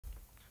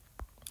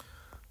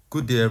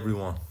Good day,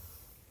 everyone.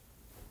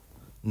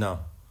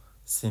 Now,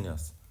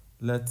 seniors,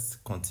 let's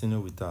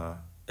continue with our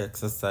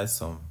exercise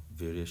on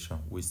variation.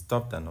 We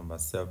stopped at number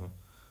 7,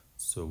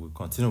 so we'll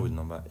continue with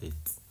number 8.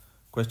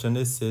 Question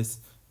 8 says,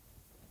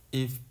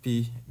 if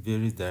P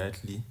varies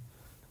directly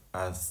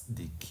as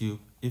the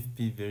cube,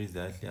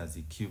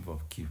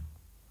 of Q,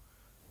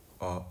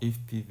 or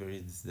if P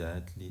varies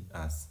directly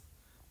as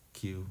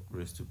Q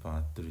raised to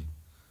power 3,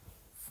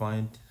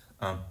 find,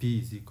 and P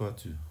is equal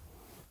to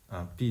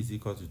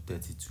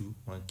 32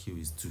 when Q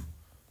is 2.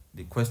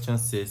 The question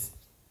says,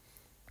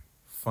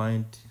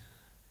 find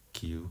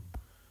Q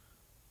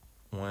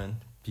when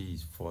P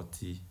is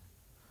 40,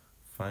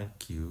 find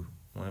Q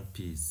when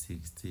P is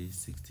 60,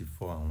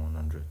 64, and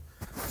 100.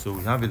 So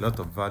we have a lot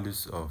of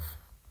values of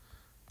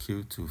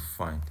Q to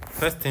find.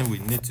 First thing we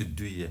need to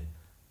do here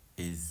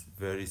is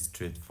very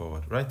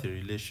straightforward. Write a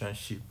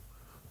relationship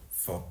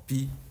for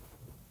P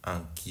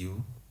and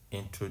Q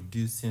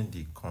introducing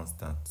the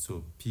constant.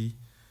 So P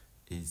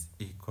is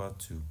equal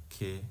to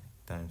K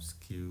times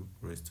Q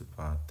raised to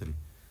power 3.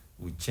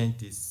 We change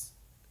this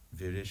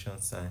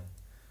variation sign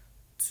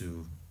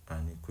to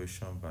an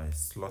equation by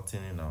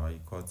slotting in our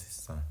equal to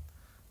sign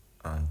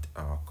and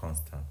our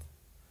constant.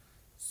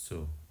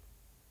 So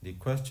the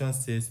question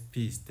says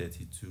P is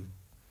 32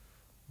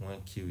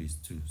 when Q is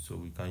 2. So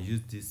we can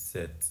use this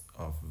set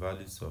of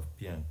values of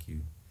P and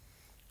Q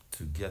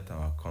to get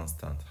our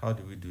constant. How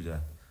do we do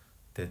that?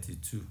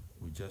 32,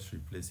 we just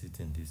replace it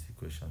in this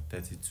equation.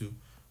 32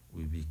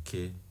 will be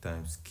K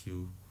times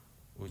Q,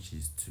 which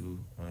is 2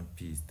 when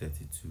P is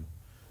 32.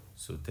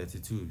 So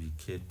 32 will be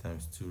K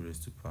times 2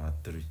 raised to power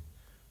 3.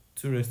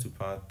 2 raised to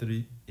power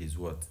 3 is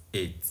what?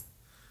 8.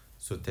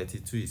 So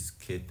 32 is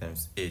K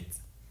times 8.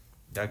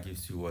 That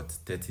gives you what?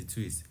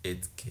 32 is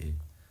 8K.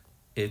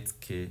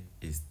 8K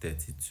is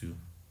 32.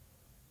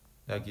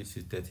 That gives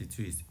you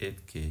 32 is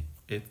 8K.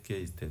 8K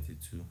is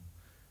 32.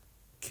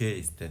 K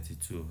is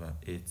 32 over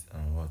 8,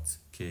 and what?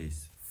 K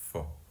is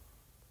 4.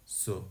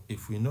 So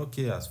if we know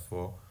K as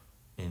 4,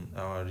 in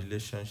our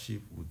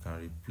relationship, we can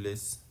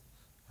replace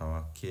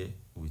our K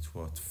with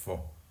what?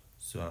 4.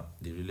 So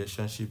the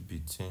relationship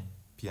between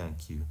P and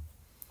Q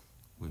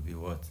will be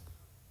what?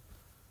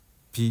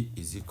 P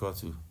is equal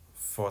to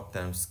 4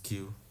 times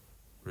Q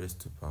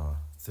raised to power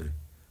 3.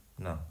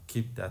 Now,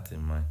 keep that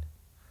in mind.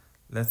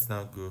 Let's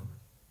now go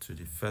to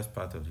the first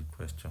part of the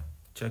question.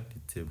 Check the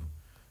table.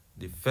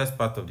 The first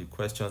part of the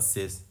question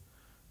says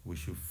we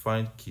should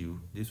find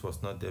Q. This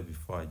was not there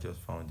before, I just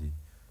found it.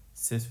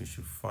 Says we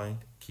should find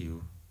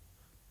Q,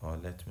 or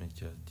let me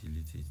just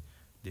delete it.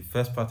 The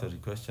first part of the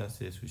question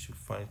says we should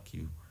find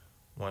Q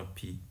when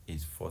P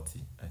is 40.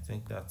 I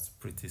think that's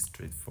pretty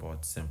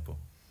straightforward, simple.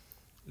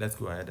 Let's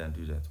go ahead and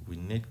do that. We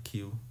need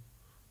Q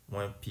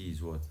when P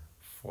is what?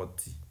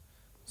 40.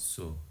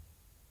 So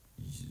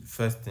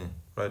first thing,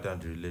 write down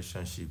the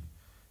relationship.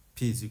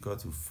 P is equal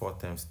to 4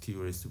 times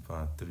Q raised to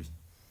power 3.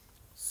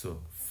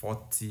 So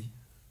 40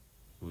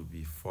 will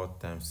be 4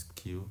 times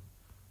Q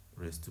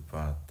raised to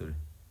power 3.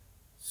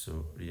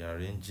 So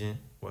rearranging,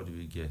 what do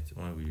we get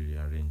when we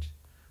rearrange?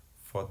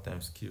 4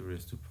 times Q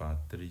raised to power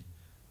 3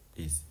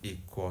 is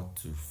equal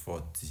to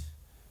 40.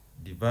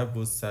 Divide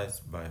both sides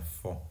by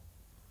 4.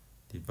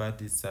 Divide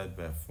this side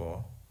by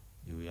 4,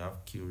 you will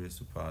have Q raised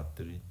to power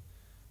 3.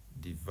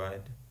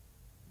 Divide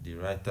the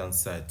right hand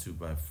side too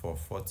by 4.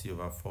 40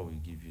 over 4 will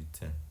give you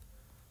 10.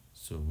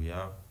 So we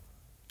have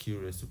Q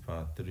raised to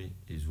power 3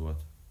 is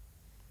what?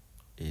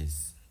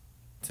 Is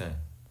 10.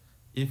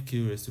 If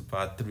Q raised to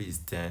power 3 is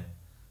 10,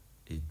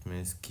 it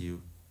means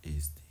Q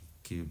is the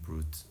cube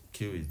root.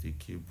 Q is the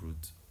cube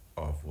root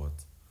of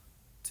what?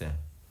 10.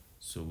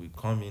 So we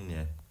come in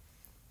here,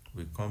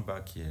 we come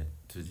back here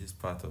to this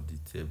part of the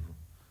table,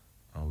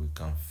 and we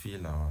can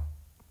fill our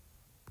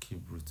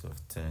cube root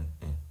of 10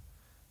 in.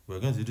 We're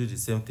going to do the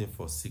same thing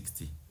for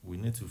 60. We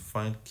need to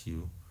find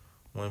Q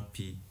when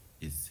P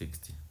is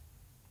 60.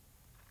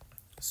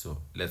 So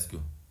let's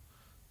go.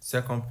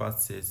 Second part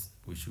says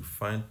we should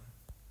find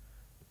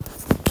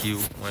Q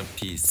when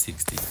P is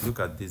 60. Look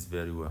at this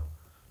very well.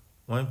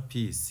 When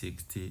P is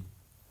 60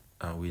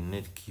 and we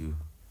need Q,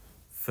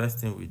 first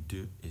thing we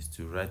do is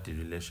to write the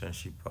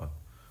relationship out.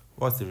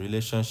 What's the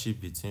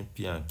relationship between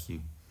P and Q?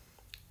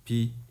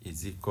 P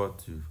is equal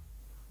to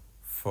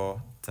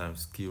 4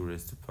 times Q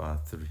raised to power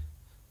 3.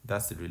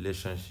 That's the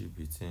relationship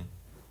between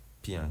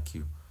P and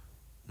Q.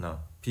 Now,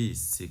 P is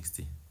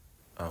 60,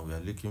 and we are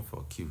looking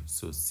for Q.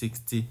 So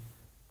 60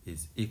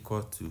 is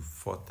equal to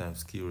 4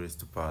 times Q raised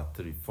to power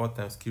 3. 4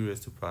 times Q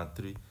raised to power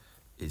 3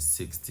 is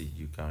 60.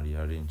 You can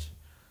rearrange.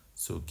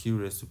 So Q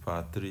raised to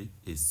power 3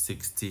 is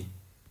 60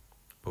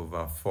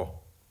 over 4.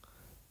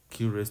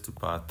 Q raised to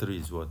power 3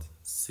 is what?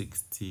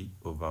 60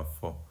 over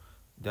 4.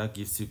 That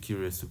gives you Q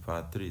raised to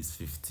power 3 is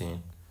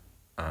 15.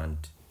 And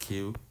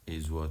Q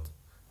is what?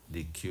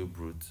 The cube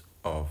root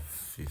of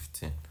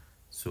 15.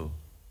 So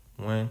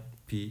when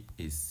P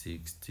is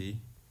 60,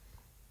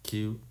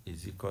 Q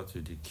is equal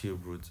to the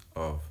cube root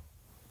of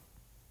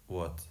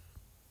what?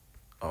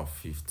 Of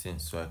 15.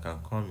 So I can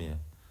come here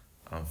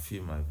and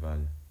fill my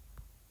value.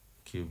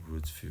 Cube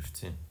root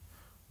 15.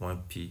 when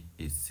p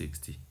is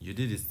 60. You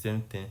did the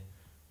same thing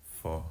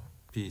for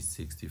p is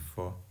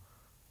 64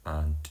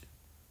 and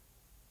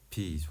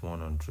p is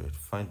 100.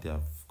 Find their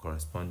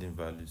corresponding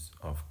values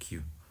of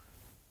q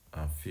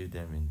and fill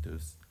them in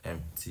those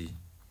empty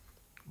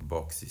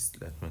boxes.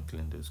 Let me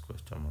clean those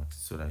question marks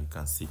so that you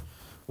can see.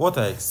 What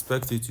I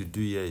expect you to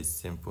do here is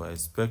simple. I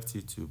expect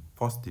you to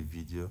pause the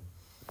video,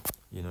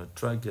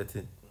 try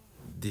getting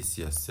this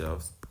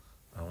yourselves,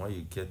 and when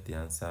you get the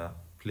answer,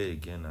 play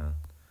again and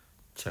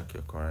check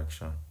your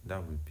correction.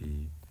 That would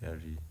be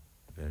very,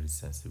 very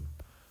sensible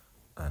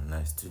and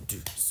nice to do.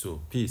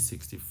 So p is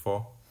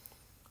 64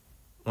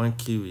 when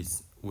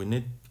we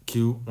need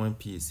q when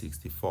p is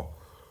 64.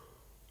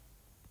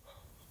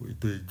 We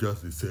do it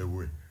just the same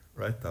way.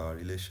 Write our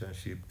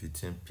relationship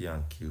between p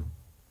and q.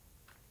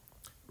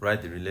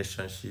 Write the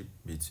relationship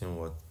between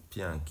what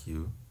p and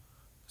q.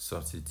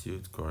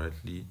 Substitute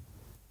correctly.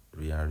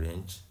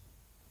 Rearrange.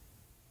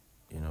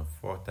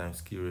 4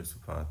 times q raised to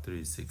power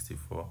 3 is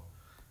 64.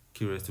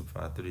 Q raised to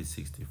power 3 is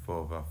 64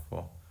 over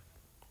 4.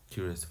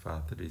 Q raised to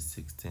power 3 is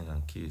 16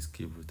 and q is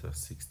cube root of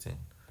 16.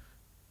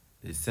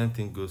 The same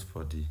thing goes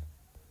for the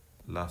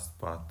last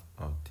part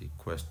of the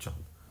question,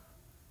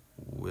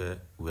 where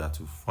we are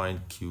to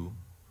find q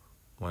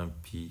when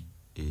p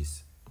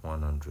is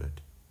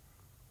 100.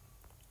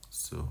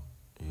 So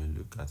you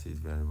look at it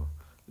very well.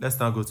 Let's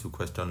now go to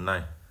question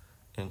 9.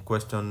 In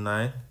question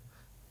 9,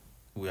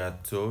 we are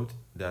told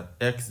that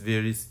x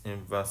varies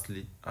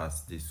inversely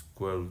as the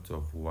square root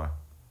of y.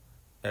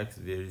 X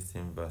varies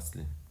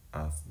inversely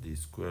as the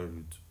square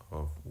root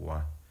of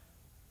y.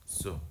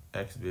 So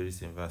x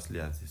varies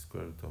inversely as the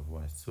square root of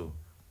y. So,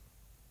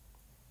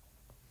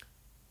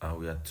 and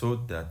we are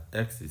told that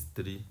x is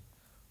 3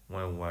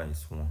 when y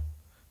is 1.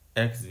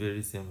 X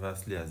varies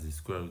inversely as the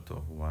square root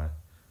of y,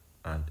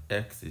 and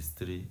x is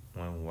 3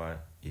 when y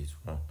is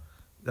 1.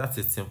 That's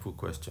a simple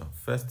question.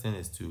 First thing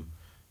is to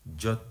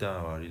jot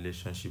down our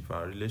relationship.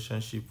 Our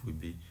relationship will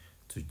be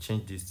to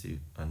change this to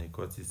an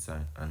equality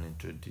sign and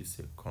introduce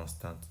a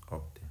constant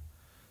up there.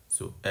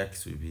 So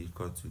x will be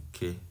equal to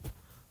k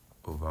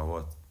over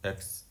what?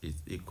 X is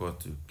equal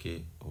to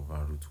k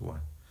over root y.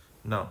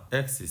 Now,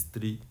 x is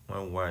 3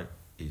 when y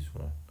is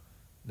 1.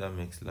 That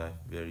makes life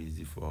very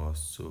easy for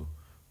us. So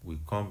we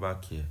come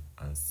back here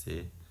and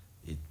say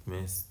it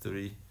means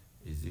 3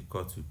 is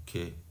equal to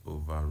k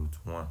over root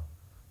 1,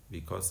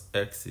 because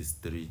x is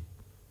 3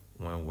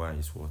 when y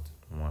is what?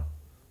 1.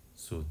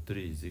 So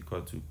 3 is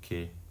equal to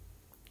k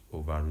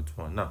over root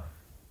 1. Now,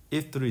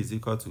 if 3 is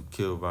equal to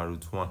k over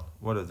root 1,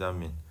 what does that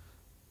mean?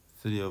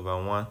 3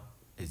 over 1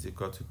 is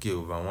equal to k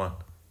over 1,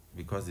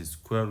 because the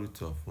square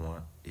root of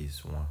 1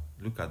 is 1.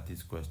 Look at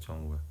this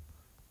question well.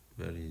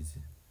 Very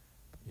easy.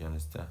 You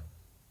understand?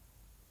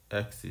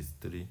 X is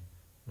 3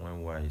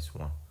 when y is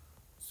 1.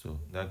 So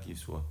that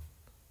gives what?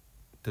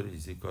 3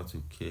 is equal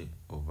to k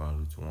over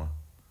root 1.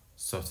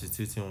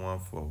 Substituting 1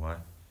 for y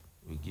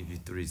will give you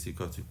 3 is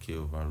equal to k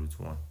over root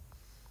 1.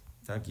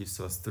 That gives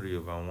us 3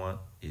 over 1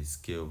 is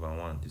k over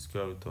 1. The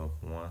square root of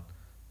 1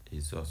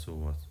 is also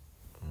what?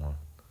 1.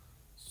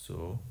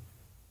 So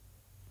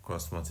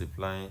cross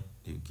multiplying,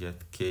 you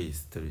get k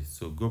is 3.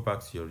 So go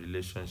back to your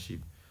relationship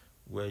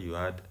where you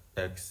had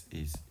x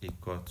is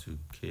equal to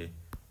k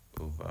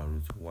over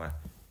root y.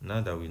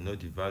 Now that we know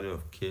the value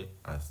of k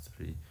as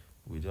 3,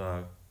 we don't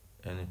have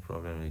any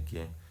problem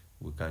again.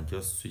 We can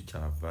just switch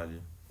our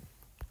value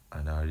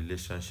and our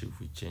relationship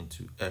will change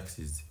to x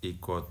is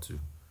equal to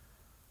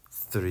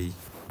 3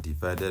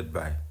 divided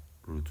by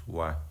root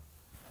y.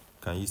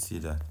 Can you see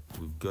that?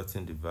 We've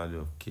gotten the value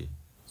of k.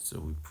 So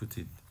we put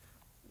it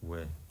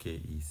where k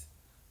is,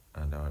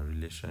 and our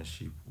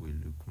relationship will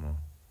look more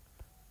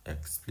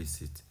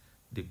explicit.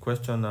 The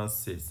question now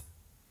says,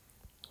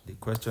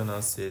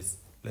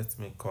 let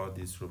me call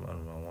this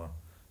Roman number 1,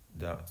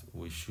 that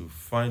we should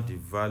find the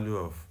value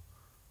of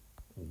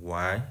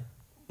y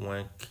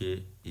when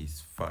k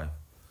is 5.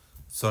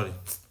 Sorry,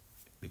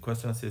 the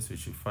question says we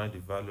should find the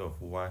value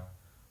of y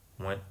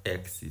when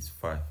x is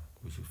 5.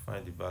 We should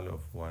find the value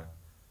of y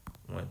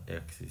when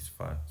x is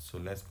 5. So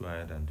let's go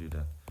ahead and do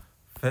that.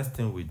 First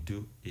thing we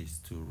do is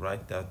to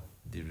write out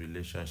the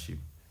relationship.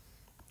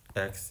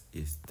 X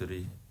is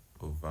 3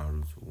 over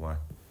root y.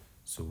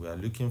 So we are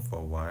looking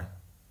for y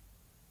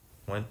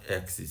when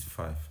x is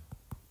 5.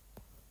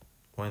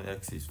 When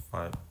x is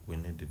 5, we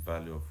need the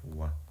value of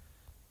y.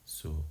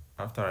 So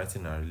after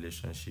writing our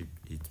relationship,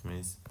 it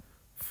means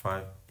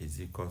 5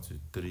 is equal to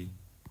 3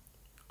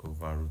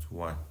 over root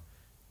y.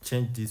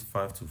 Change this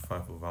 5 to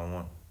 5 over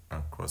 1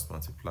 and cross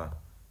multiply.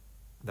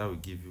 That will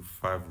give you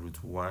 5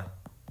 root y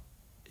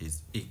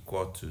is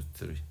equal to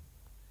 3.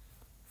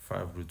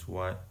 5 root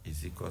y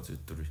is equal to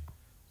 3.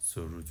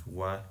 So root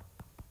y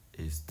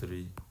is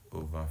 3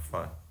 over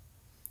 5.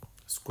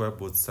 Square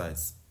both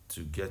sides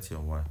to get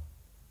your y.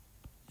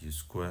 You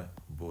square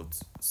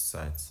both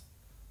sides.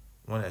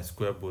 When I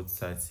square both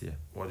sides here,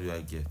 what do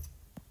I get?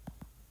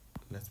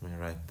 Let me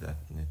write that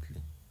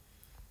neatly.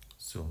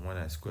 So when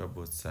I square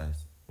both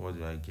sides, what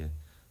do I get?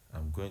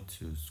 I'm going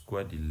to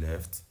square the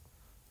left,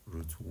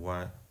 root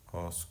y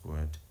all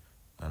squared,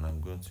 and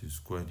I'm going to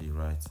square the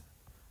right,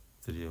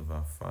 3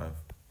 over 5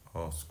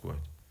 all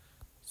squared.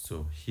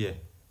 So here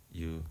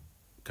you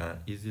can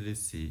easily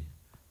see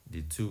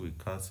the 2 will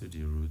cancel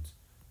the root,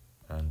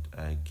 and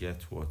I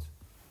get what?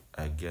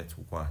 I get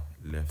y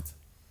left.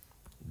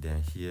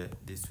 Then here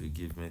this will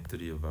give me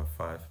 3 over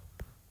 5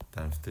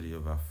 times 3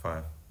 over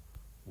 5,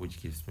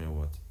 which gives me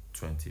what?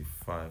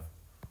 25,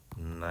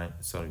 9,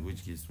 sorry,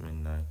 which gives me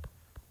 9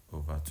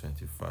 over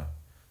 25.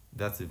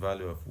 That's the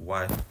value of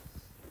y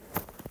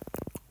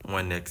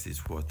when x is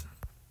what?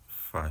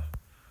 5.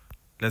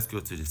 Let's go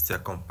to the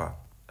second part.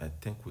 I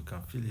think we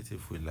can fill it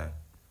if we like.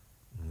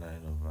 9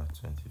 over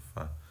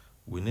 25.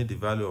 We need the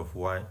value of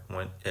y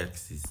when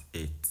x is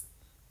 8.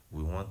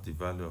 We want the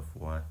value of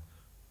y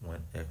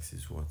when x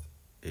is what?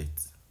 8.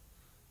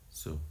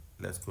 So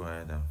let's go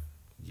ahead and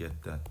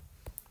get that.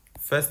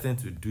 First thing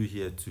to do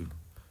here too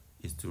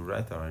is to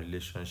write our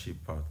relationship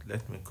out.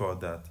 Let me call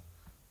that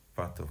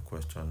part of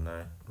question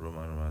 9,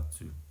 Roman numeral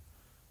 2.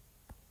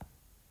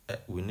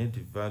 We need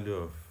the value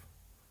of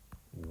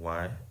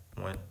y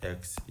when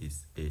x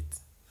is 8.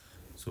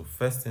 So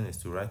first thing is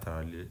to write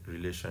our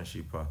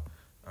relationship out.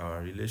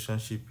 Our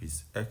relationship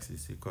is x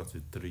is equal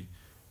to 3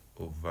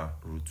 over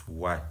root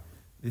y.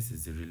 This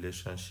is the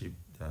relationship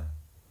that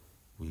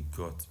we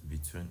got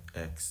between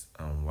x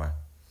and y.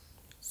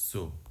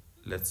 So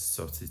let's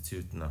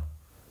substitute now.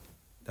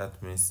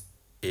 That means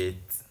 8.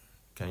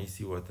 Can you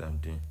see what I'm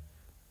doing?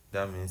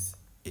 That means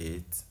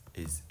 8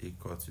 is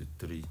equal to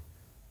 3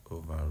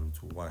 over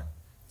root y.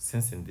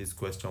 Since in this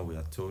question we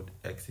are told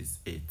x is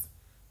 8,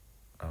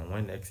 and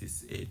when x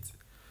is 8,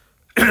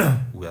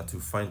 we are to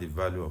find the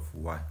value of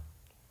y.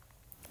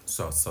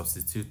 So I'll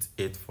substitute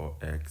 8 for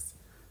x.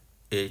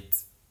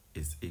 8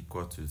 is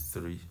equal to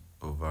 3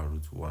 over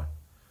root y.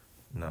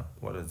 Now,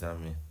 what does that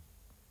mean?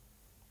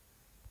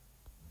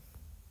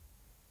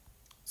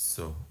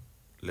 So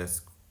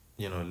let's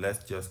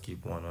just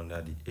keep 1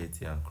 under the 8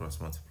 here and cross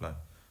multiply.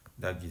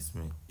 That gives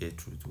me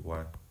 8 root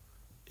y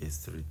is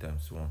 3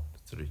 times 1,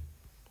 3.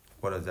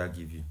 What does that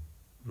give you?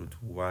 Root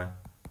y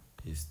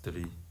is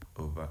 3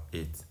 over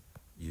 8.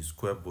 You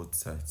square both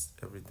sides.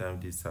 Every time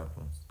this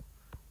happens,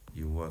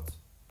 you what?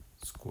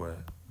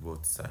 Square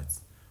both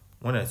sides.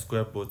 When I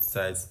square both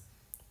sides,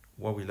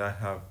 what will I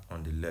have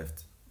on the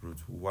left? Root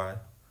y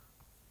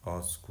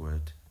all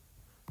squared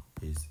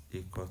is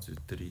equal to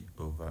 3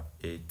 over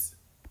 8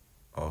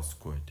 all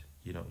squared.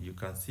 You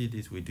can see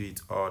this, we do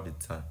it all the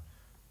time.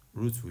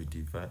 Roots will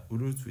divide,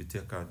 roots will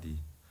take out the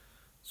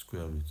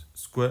square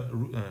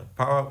root.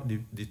 Power,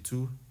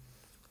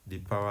 the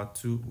power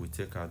 2 will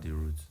take out the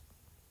root.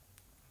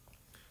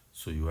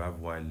 So you have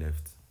y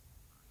left.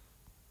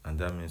 And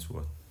that means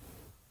what?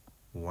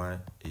 Y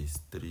is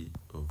 3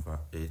 over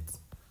 8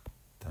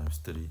 times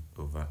 3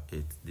 over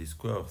 8. The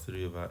square of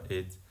 3 over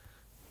 8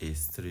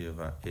 is 3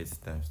 over 8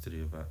 times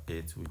 3 over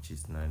 8, which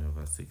is 9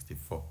 over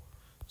 64.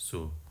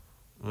 So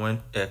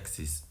when x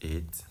is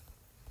 8,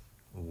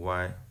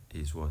 y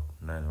is what?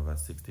 9 over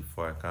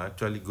 64. I can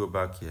actually go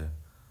back here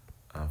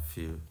and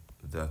fill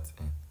that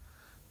in.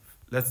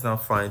 Let's now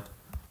find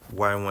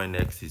y when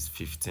x is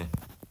 15.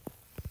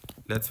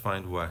 Let's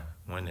find y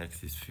when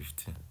x is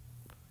 15.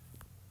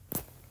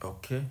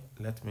 Okay,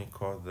 let me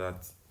call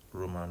that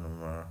Roman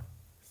numeral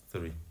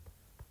 3.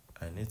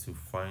 I need to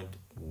find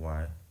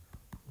y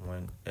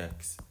when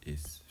x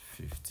is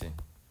 15.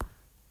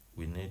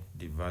 We need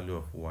the value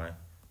of y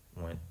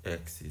when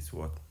x is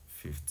what?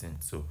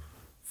 15. So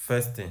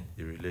first thing,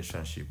 the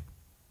relationship.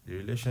 The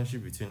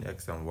relationship between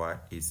x and y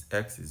is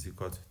x is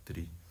equal to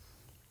 3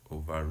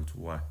 over root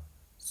y.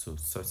 So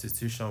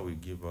substitution will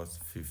give us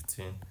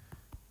 15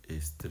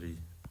 is 3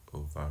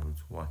 over root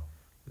y.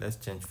 Let's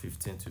change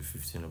 15 to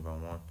 15 over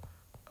 1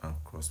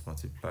 and cross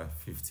multiply.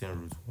 15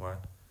 root y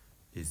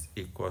is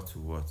equal to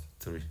what?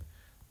 3.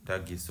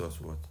 That gives us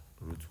what?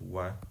 Root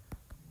y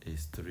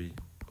is 3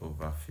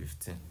 over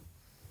 15.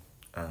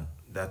 And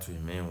that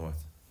will mean what?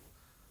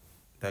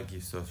 That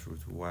gives us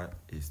root y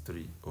is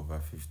 3 over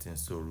 15.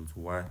 So root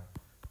y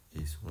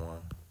is 1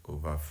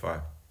 over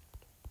 5.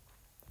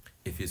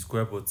 If you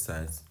square both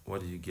sides,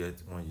 what do you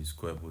get when you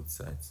square both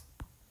sides?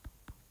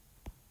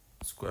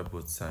 Square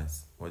both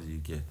sides, what do you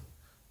get?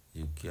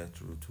 You get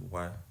root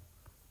y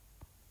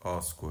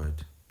all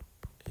squared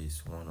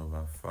is 1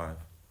 over 5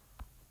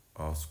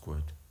 all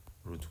squared.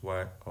 Root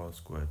y all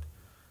squared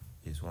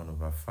is 1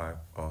 over 5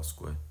 all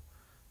squared.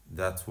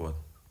 That's what?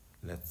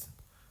 Let's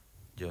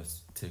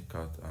just take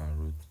out our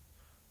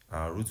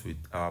root.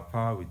 Our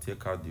power will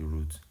take out the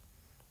root,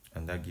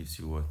 and that gives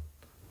you what?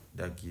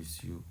 That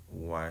gives you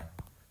y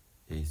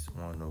is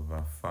 1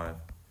 over 5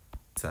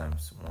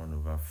 times 1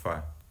 over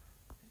 5.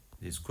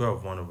 The square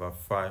of 1 over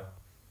 5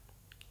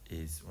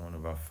 is 1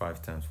 over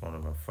 5 times 1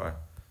 over 5.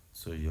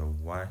 So your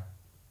y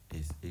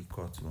is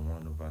equal to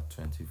 1 over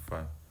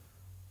 25.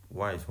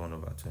 Y is 1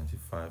 over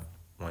 25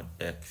 when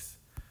x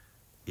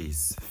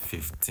is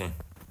 15.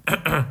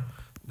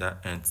 That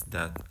ends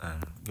that.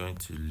 I'm going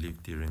to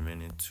leave the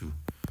remaining 2.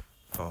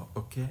 Oh,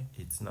 okay,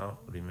 it's now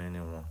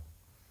remaining 1.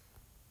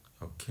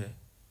 Okay,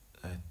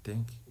 I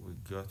think we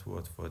got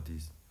what for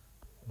this?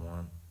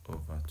 1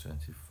 over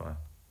 25.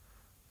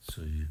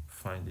 So you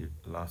find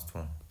the last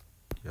one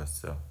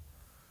yourself.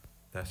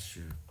 That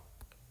should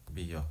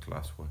be your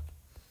classwork.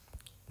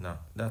 Now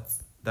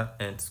that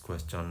ends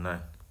question 9.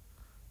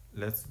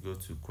 Let's go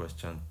to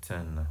question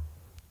 10 now.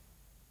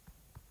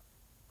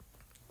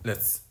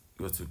 Let's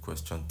go to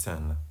question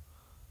 10 now.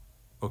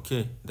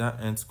 Okay,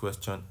 that ends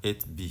question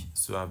 8b.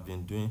 So I've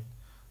been doing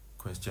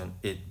question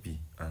 8b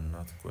and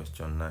not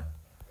question 9.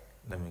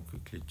 Let me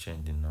quickly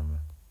change the number.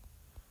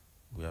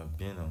 We have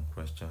been on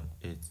question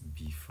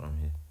 8b from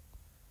here.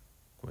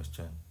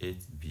 Question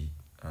 8b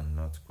and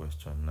not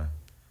question 9.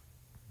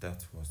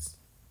 That was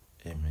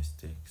a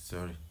mistake,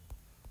 sorry.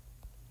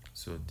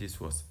 So this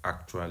was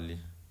actually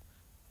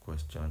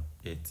question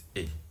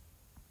 8a.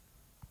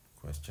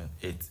 Question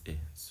 8a.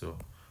 So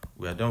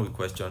we are done with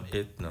question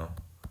 8 now.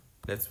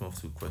 Let's move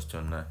to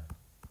question 9.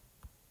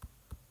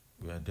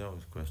 We are done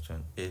with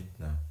question 8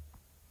 now.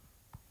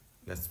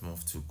 Let's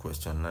move to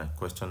question 9.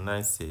 Question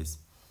 9 says,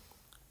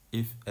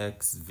 if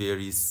x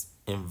varies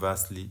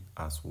inversely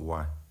as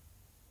y.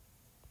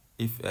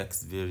 If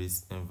x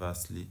varies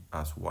inversely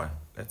as y.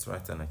 Let's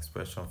write an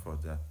expression for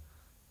that.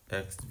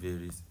 X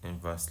varies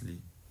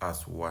inversely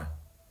as y.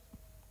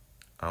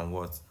 And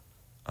what?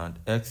 And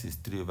x is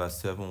 3 over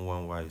 7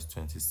 when y is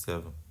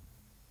 27.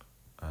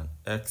 And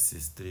x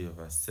is 3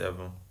 over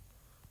 7.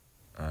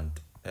 And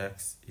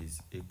x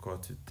is equal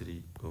to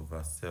 3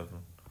 over 7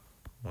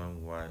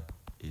 when y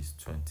is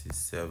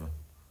 27.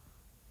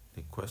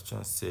 The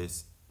question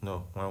says,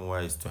 no, when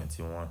y is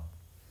 21.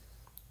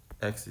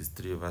 X is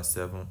 3 over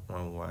 7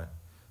 when y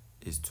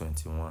is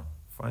 21.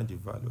 Find the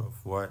value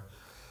of y.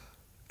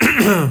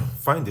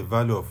 Find the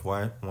value of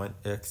y when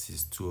x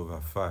is 2 over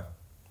 5.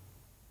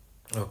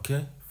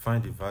 Okay,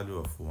 find the value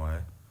of y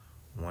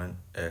when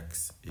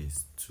x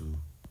is 2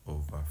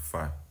 over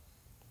 5.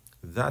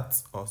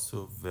 That's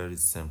also very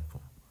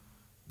simple.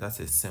 That's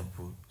a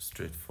simple,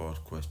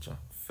 straightforward question.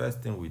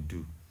 First thing we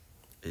do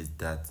is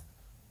that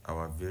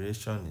our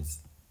variation is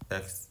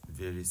x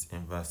varies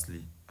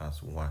inversely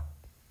as y.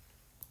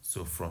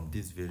 So from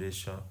this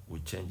variation, we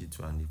change it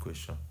to an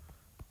equation.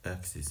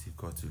 X is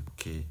equal to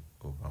k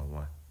over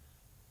y.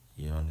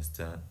 You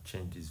understand?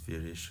 Change this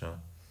variation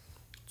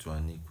to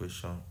an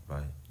equation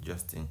by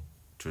just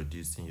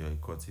introducing your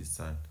equality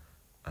sign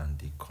and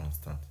the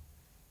constant.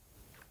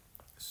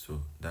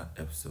 So that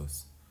helps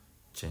us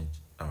change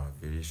our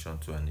variation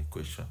to an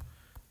equation.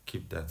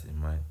 Keep that in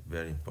mind,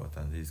 very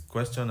important. This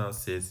question now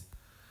says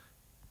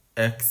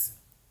x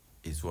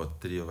is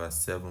what? 3 over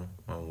 7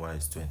 when y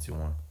is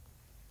 21.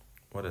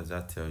 What does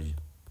that tell you?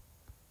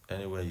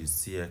 Anywhere you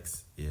see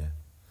x here,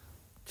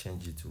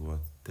 change it to what?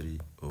 3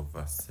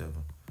 over 7.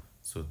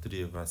 So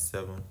 3 over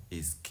 7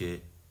 is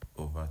k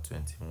over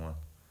 21.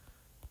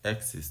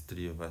 X is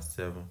 3 over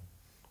 7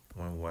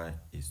 when y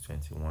is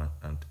 21.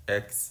 And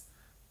x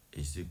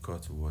is equal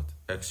to what?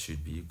 X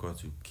should be equal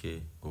to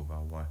k over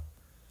y.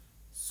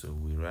 So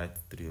we write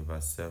 3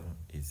 over 7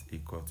 is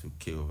equal to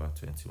k over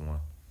 21.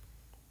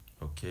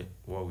 Okay,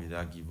 what will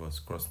that give us?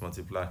 Cross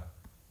multiply.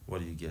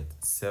 What do you get?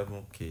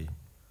 7k.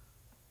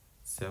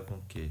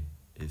 7k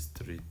is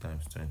 3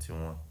 times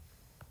 21.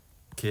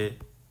 K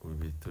will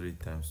be 3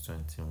 times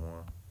 21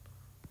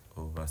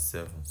 over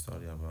 7.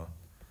 Sorry about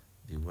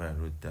the way I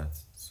wrote that.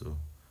 So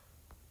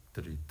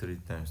 3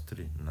 times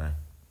 3, 9.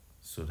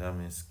 So that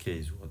means k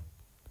is what?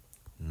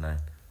 9.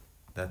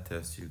 That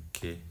tells you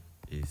k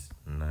is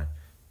 9.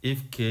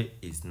 If k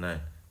is 9,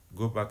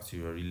 go back to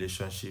your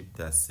relationship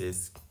that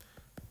says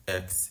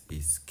x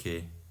is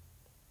k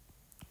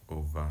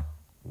over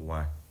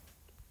y.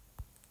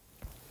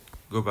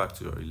 Go back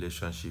to your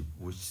relationship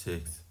which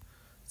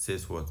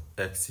says what?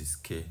 X is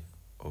k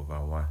over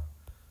y.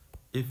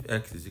 If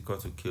x is equal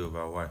to k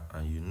over y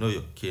and you know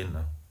your k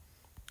now,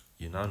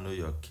 you now know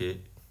your k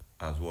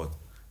as what?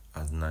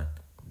 As 9.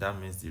 That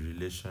means the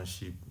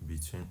relationship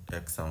between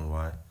x and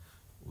y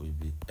will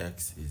be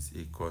x is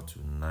equal to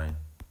 9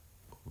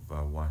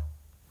 over y.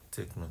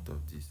 Take note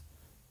of this.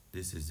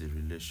 This is the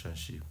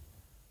relationship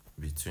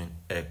between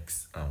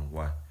x and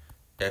y.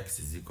 X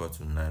is equal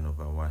to 9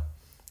 over y.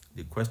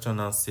 The question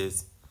now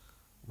says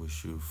we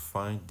should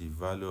find the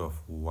value of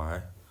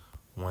y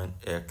when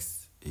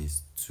x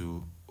is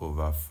 2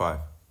 over 5.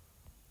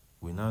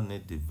 We now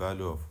need the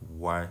value of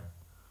y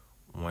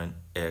when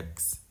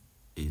x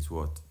is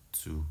what?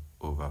 2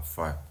 over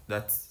 5.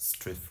 That's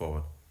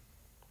straightforward.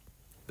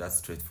 That's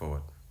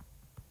straightforward.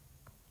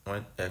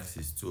 When x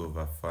is 2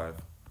 over 5,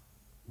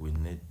 we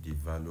need the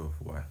value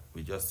of y.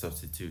 We just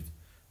substitute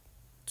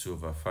 2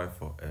 over 5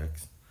 for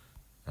x,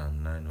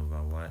 and 9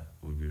 over y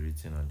will be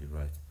written on the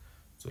right.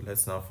 So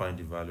let's now find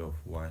the value of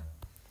y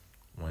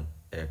when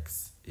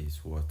x is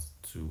what?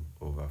 2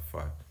 over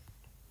 5.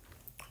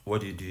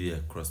 What do you do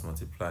here? Cross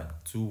multiply.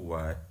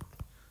 2y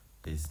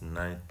is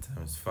 9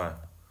 times 5.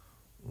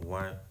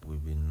 Y will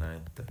be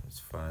 9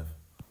 times 5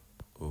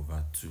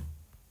 over 2.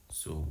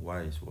 So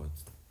y is what?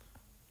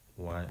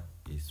 Y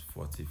is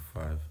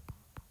 45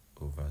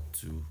 over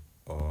 2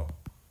 or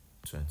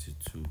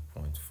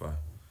 22.5.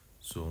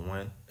 So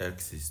when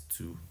x is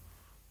 2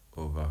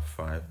 over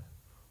 5,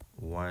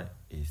 y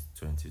is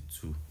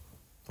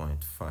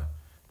 22.5.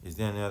 Is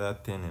there any other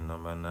thing in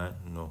number 9?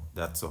 No,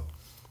 that's all.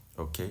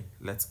 Okay,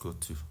 let's go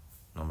to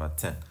number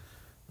 10.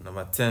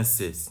 Number 10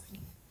 says,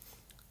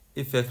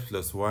 if x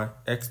plus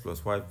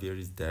y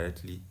varies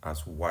directly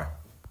as y.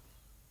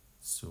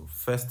 So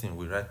first thing,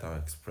 we write our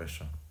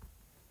expression.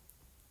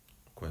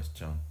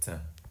 Question 10.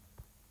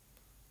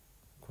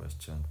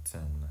 Question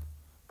 10.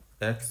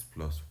 X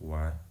plus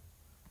y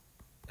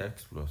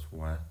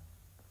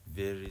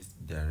varies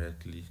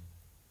directly.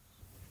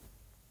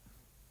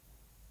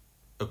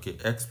 Okay,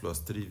 x plus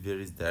 3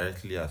 varies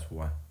directly as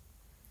y.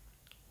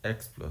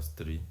 X plus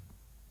 3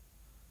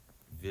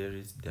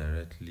 varies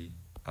directly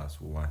as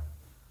y.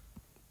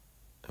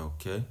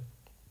 Okay.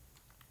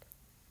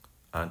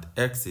 And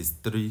x is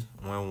 3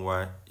 when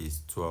y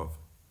is 12.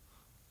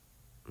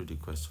 Read the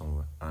question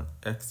well. And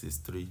x is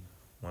 3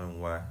 when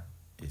y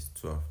is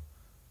 12.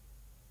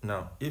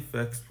 Now, if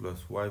x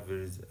plus y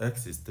varies,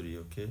 x is 3,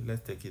 okay?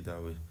 Let's take it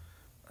that way.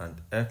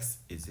 And x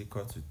is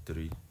equal to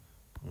 3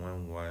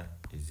 when y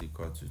is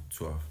equal to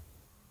 12.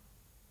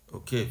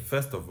 Okay,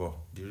 first of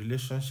all, the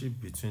relationship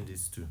between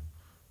these two,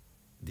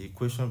 the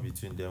equation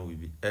between them will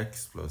be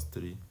x plus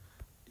 3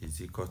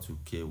 is equal to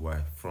ky.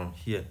 From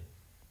here,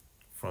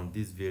 from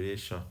this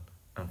variation,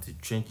 I'm to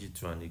change it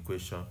to an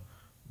equation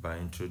by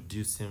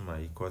introducing my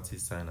equality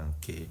sign and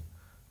k,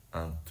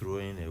 and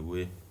throwing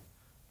away,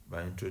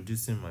 by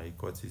introducing my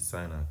equality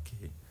sign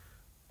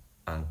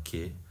and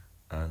k,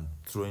 and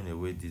throwing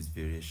away this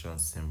variation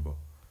symbol.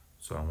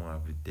 So I won't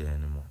have it there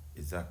anymore.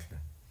 Exactly.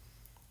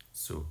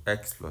 So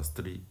x plus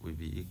 3 will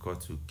be equal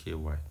to ky.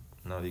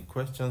 Now the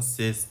question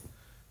says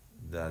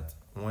that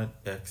when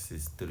x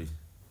is 3,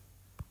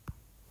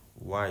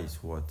 y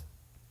is what?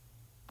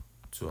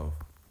 12.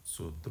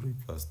 So 3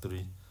 plus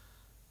 3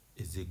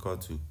 is equal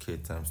to k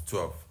times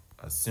 12.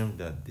 Assume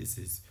that this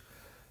is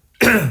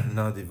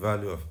now the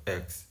value of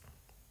x.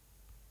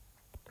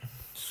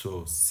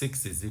 So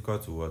 6 is equal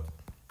to what?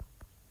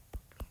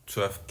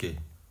 12k.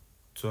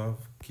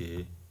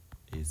 12k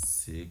is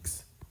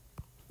 6.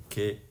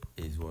 K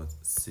is what?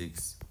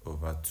 6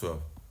 over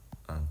 12.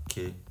 And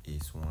k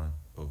is 1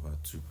 over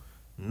 2.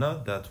 Now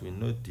that we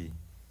know the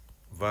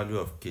value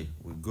of k,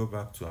 we go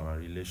back to our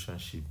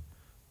relationship.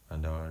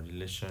 And our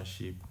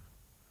relationship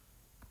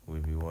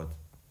will be what?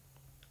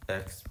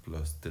 X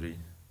plus 3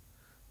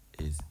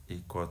 is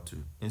equal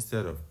to,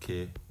 instead of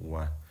ky,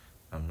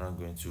 I'm now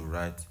going to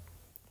write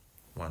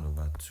 1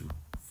 over 2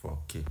 for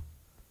k.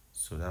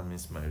 So that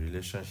means my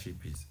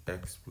relationship is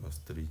x plus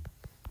 3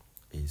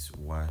 is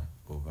y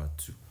over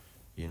 2.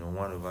 You know,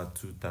 1 over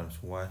 2 times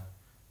y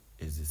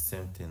is the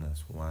same thing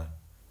as y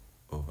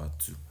over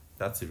 2.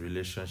 That's a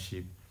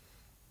relationship.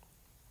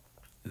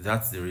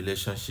 That's the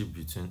relationship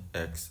between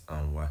x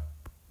and y.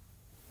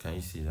 Can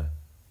you see that?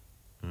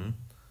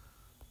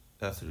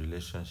 That's the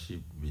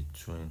relationship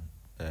between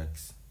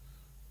x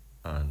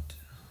and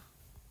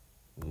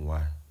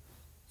y.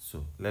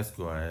 So let's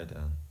go ahead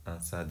and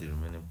answer the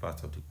remaining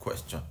part of the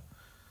question.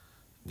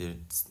 The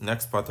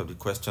next part of the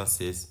question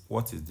says,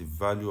 what is the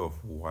value of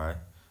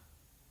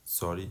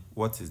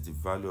what is the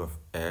value of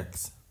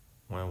x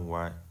when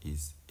y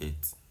is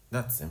 8?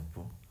 That's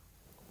simple.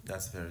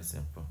 That's very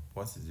simple.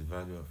 What is the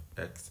value of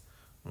x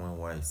when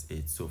y is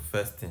 8? So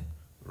first thing,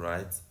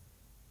 write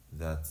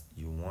that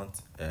you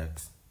want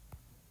x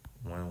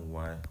when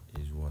y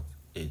is what?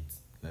 8.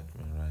 Let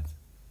me write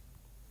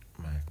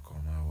my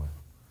comma well.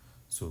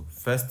 So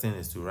first thing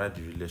is to write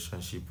the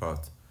relationship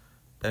out.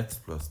 X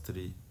plus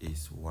 3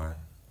 is y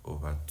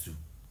over 2.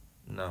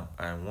 Now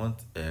I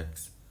want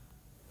x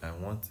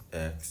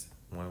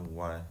when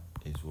y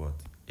is what?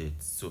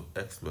 8. So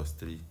x plus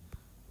 3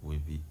 will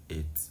be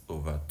 8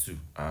 over 2.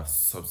 I've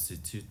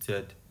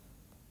substituted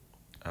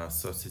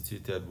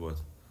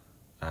what?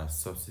 I've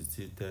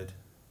substituted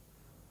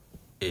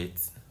 8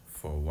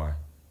 for y.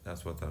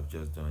 That's what I've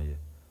just done here.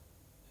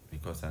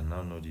 Because I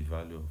now know the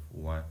value of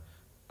y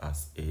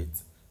as 8,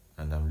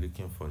 and I'm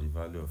looking for the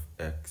value of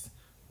x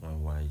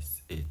when y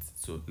is 8.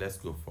 So let's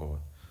go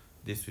forward.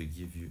 This will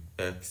give you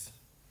x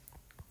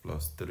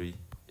plus 3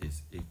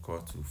 is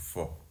equal to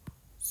 4.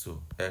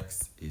 So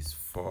x is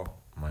 4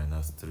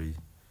 minus 3,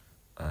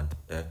 and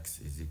x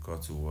is equal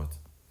to what?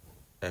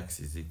 X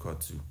is equal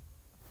to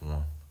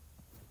 1.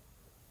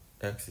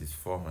 X is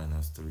 4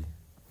 minus 3,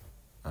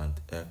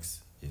 and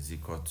x is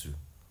equal to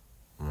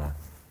 1.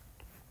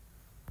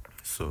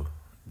 So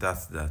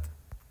that's that.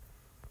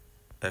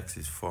 X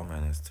is 4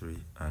 minus 3,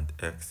 and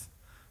x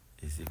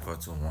is equal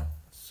to 1.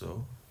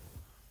 So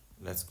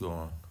let's go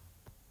on.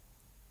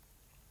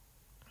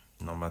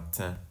 Number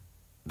 10.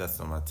 That's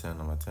number 10.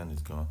 Number 10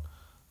 is gone.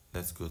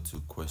 Let's go to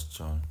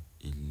question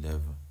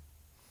 11.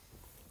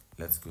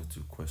 Let's go to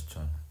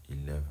question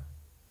 11.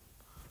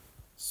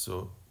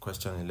 So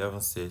question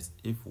 11 says,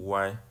 if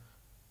y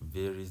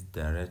varies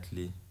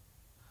directly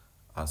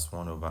as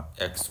 1 over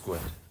x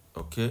squared.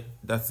 Okay,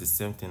 that's the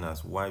same thing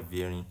as y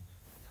varying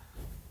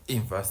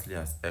inversely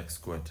as x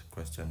squared.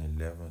 Question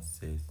 11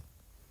 says,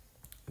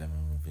 let me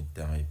move it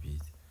down a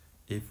bit.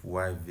 If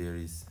y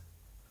varies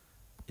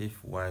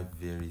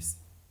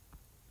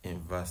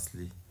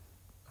inversely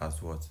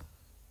as what?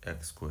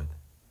 X squared.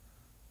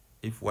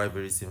 If y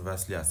varies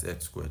inversely as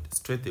x squared,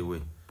 straight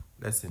away,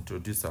 let's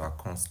introduce our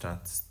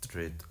constant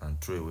straight and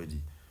throw away the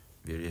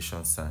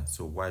variation sign.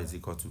 So y is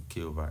equal to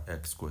k over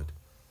x squared.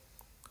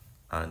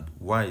 And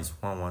y is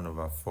 1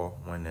 over 4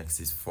 when x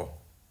is 4.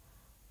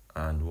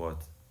 And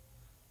what?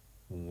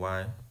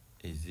 Y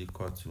is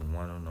equal to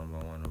 1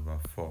 over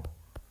 4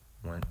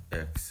 when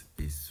x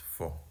is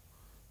 4.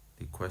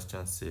 The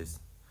question says,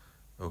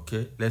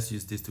 okay, let's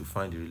use this to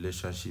find the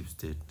relationship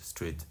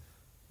straight.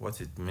 What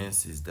it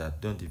means is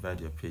that, don't divide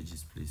your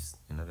pages please,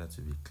 in order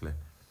to be clear.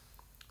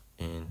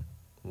 In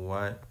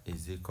y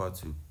is equal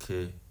to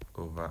k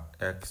over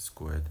x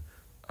squared,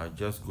 I'll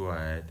just go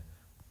ahead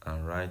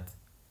and write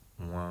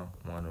 1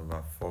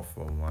 over 4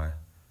 for y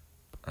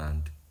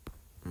and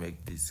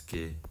make this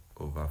k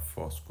over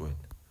 4 squared,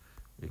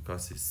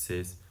 because it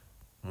says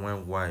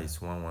when y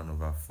is 1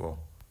 over 4,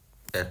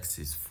 x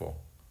is 4.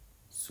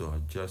 So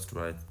I'll just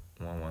write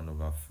 1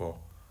 over 4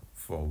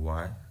 for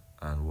y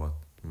and what?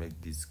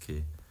 Make this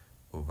k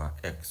over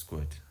x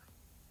squared,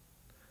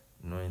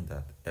 knowing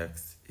that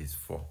x is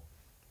 4.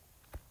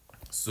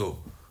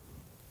 So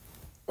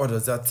what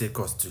does that take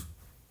us to?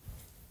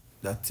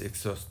 That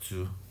takes us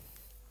to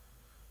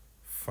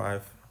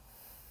 5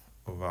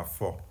 over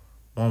 4.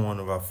 1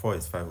 over 4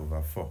 is 5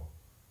 over 4.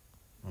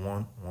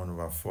 1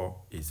 over 4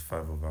 is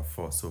 5 over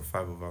 4. So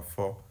 5 over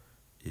 4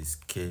 is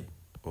k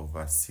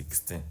over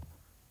 16.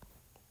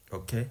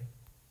 Okay?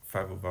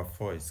 5 over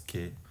 4 is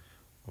k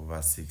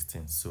over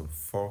 16. So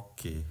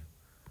 4k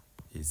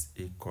is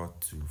equal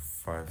to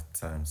 5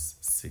 times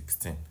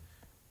 16.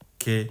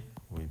 K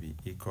will be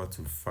equal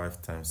to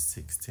 5 times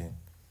 16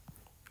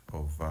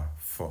 over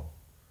 4.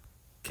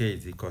 K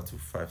is equal to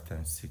 5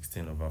 times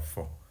 16 over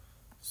 4.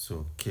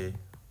 So k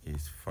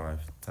is 5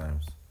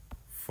 times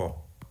 4.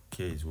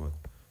 K is what?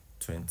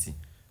 20.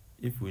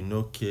 If we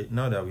know k,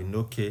 now that we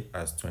know k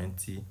as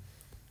 20,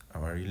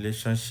 our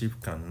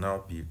relationship can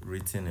now be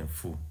written in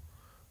full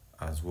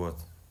as what?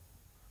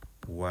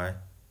 Y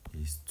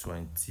is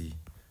 20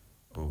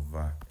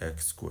 over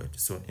x squared.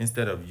 So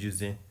instead of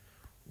using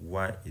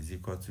y is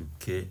equal to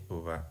k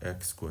over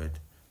x squared,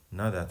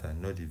 now that I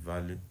know the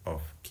value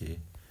of k,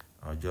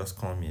 I'll just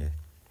come here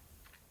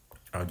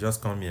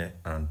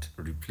and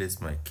replace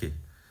my k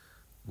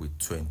with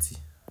 20,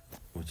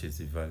 which is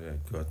the value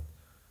I got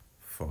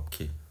for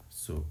k.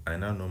 So I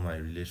now know my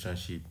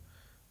relationship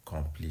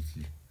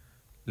completely.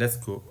 Let's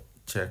go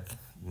check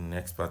the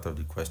next part of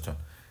the question.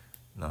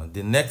 Now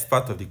the next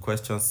part of the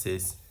question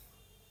says,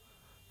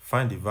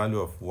 find the value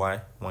of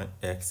y when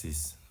x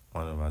is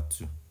 1 over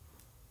 2.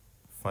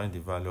 Find the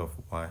value of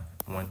y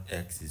when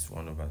x is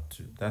 1 over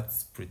 2.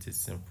 That's pretty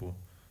simple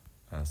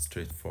and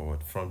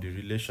straightforward. From the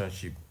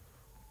relationship,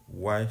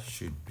 y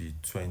should be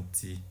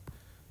 20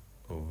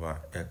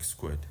 over x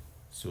squared.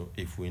 So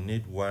if we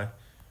need y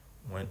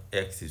when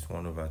x is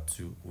 1 over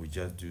 2, we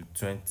just do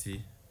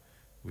 20.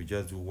 We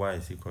just do y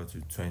is equal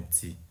to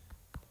 20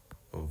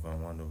 over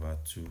 1 over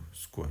 2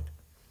 squared.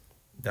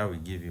 That will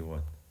give you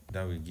what?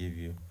 That will give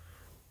you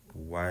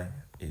y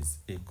is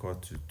equal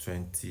to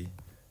 20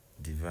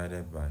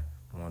 divided by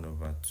 1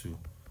 over 2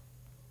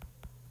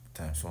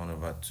 times 1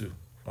 over 2.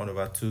 1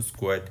 over 2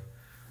 squared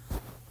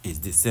is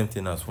the same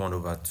thing as 1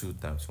 over 2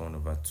 times 1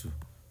 over 2.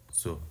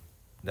 So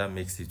that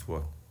makes it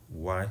what?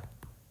 Y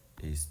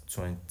is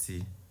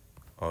 20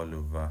 all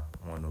over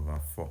 1 over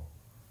 4.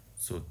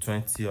 So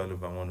 20 all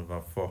over 1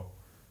 over 4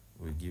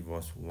 will give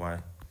us y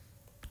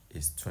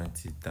is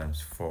 20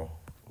 times 4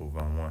 over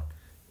 1.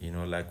 You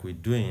know, like we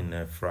do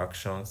in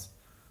fractions,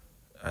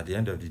 at the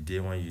end of the day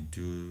when you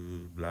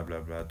do blah blah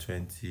blah,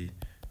 20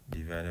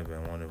 divided by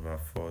 1 over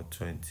 4,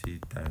 20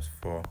 times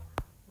 4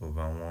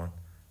 over 1,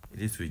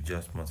 this will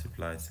just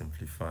multiply,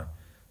 simplify,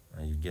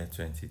 and you get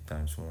 20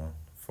 times 1,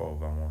 4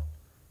 over 1.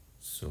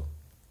 So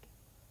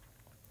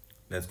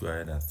let's go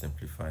ahead and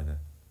simplify that.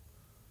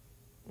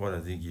 What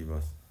does it give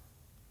us?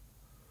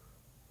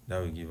 That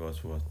will give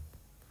us what?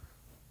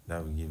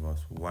 That will give us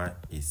y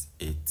is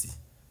 80.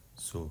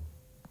 So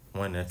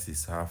when x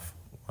is half,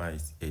 y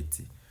is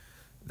 80.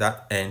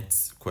 That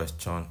ends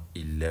question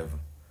 11.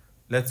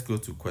 Let's go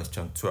to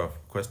question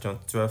 12. Question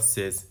 12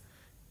 says,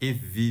 if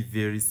v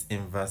varies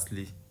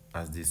inversely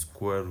as the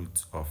square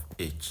root of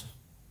h.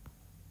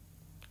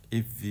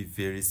 If v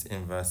varies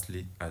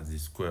inversely as the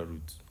square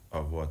root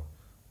of what?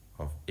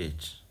 Of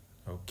h.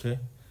 Okay?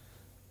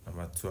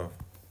 Number 12.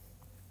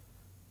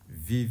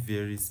 V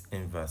varies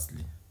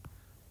inversely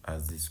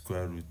as the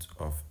square root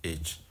of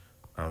h,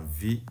 and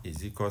v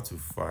is equal to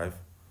 5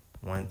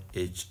 when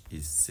h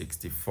is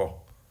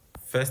 64.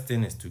 First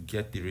thing is to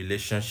get the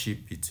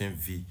relationship between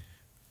v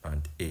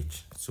and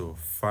h. So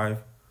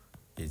 5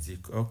 is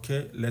equal.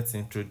 Okay, let's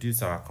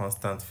introduce our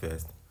constant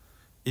first.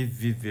 If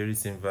v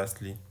varies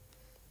inversely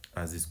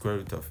as the square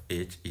root of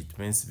h, it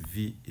means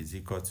v is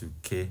equal to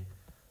k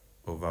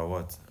over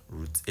what?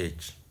 Root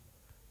h.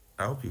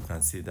 I hope you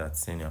can see that,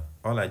 senior.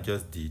 All I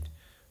just did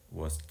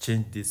was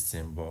change this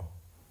symbol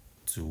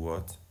to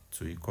what?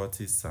 To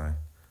equality sign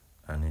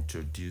and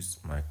introduce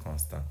my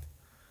constant.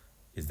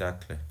 Is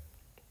that clear?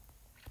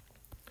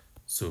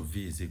 So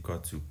v is equal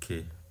to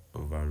k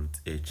over root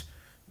h.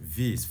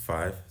 V is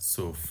 5,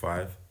 so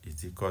 5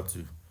 is equal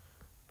to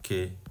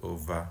k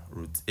over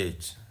root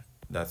h.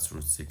 That's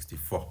root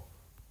 64.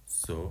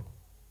 So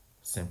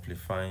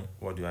simplifying,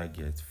 what do I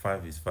get?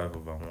 5 is 5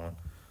 over 1.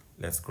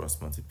 Let's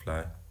cross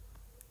multiply.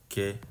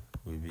 K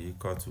will be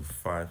equal to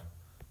 5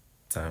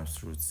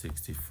 times root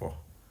 64.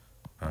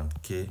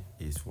 And k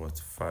is what?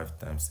 5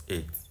 times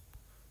 8.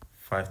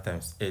 5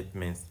 times 8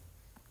 means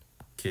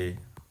k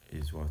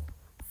is what?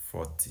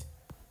 40.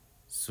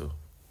 So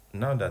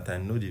now that I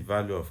know the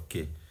value of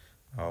k,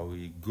 I will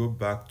go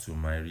back to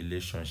my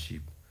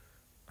relationship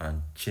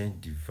and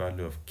change the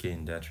value of k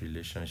in that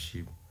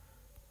relationship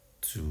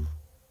to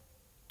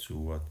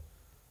what?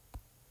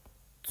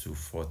 To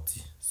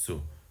 40.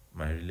 So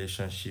my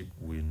relationship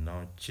will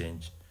now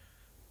change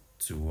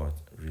to what?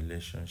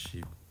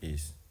 Relationship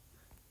is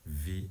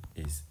v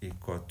is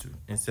equal to,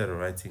 instead of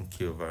writing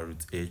k over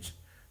root h,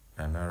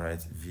 I now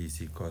write v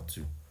is equal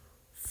to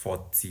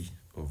 40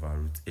 over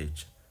root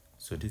h.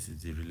 So this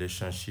is the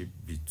relationship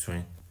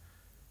between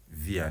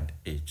v and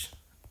h.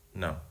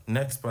 Now,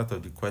 next part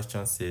of the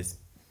question says,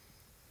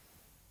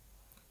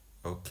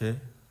 okay,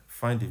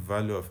 find the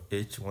value of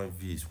h when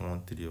v is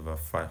 1/3 over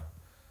 5.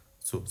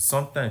 So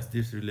sometimes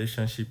this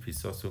relationship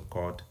is also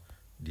called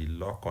the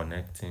law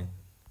connecting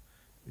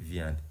v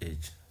and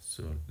h.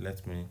 So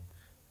let me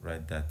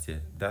write that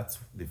here. That's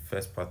the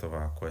first part of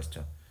our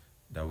question,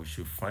 that we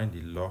should find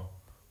the law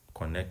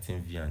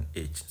connecting v and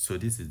h. So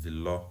this is the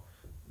law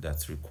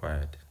that's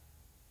required.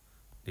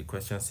 The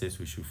question says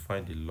we should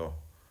find the law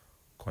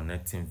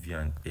connecting v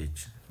and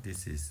h.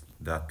 This is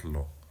that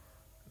law.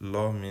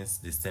 Law means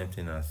the same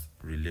thing as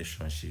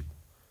relationship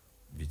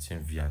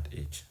between v and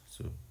h.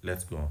 So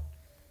let's go on.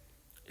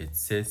 It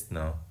says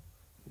now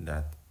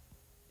that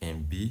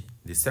in b,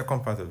 the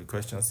second part of the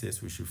question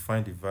says we should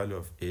find the value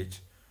of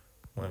h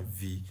when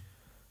v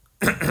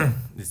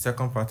the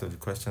second part of the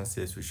question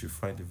says we should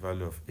find the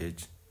value of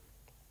h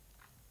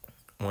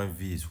when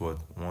v is what?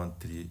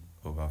 1/3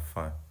 over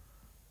 5.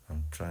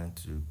 I'm trying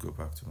to go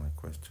back to my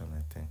question.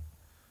 I think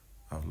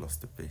I've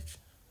lost the page.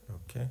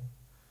 Okay,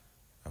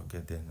 I'll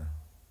get there now.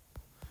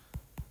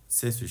 It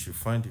says we should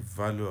find the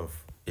value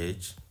of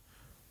h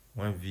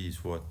when v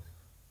is what?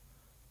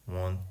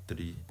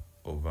 1/3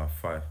 over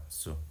 5.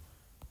 So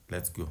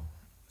let's go. It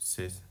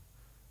says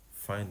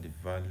find the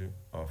value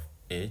of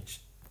h.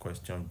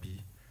 Question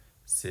B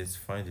says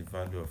find the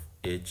value of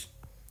h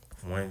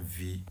when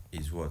v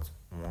is what?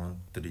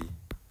 1/3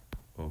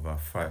 over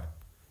 5.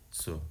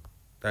 So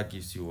that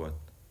gives you what?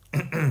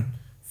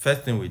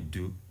 First thing we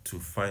do to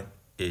find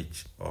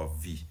h or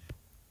v,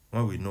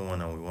 when we know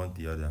one and we want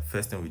the other,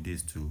 first thing we do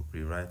is to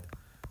rewrite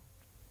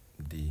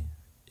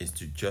is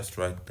to just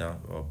write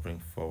down or bring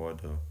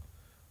forward or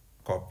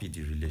copy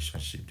the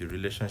relationship. The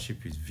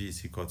relationship is v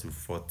is equal to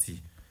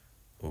 40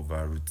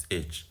 over root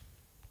h.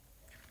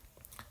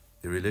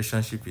 The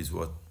relationship is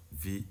what?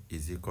 V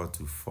is equal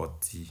to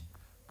 40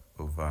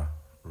 over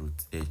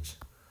root h.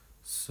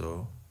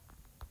 So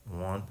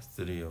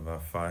 1/3 over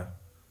 5,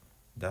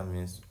 that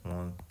means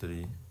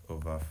 1/3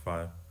 over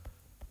 5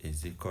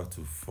 is equal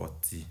to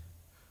 40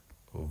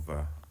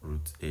 over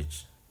root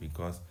h,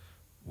 because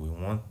we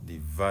want the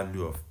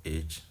value of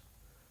h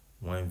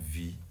when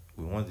v,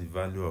 we want the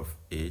value of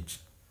h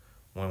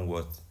when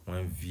what?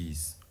 When v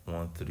is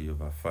 1/3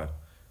 over 5.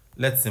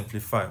 Let's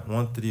simplify.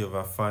 1/3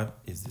 over 5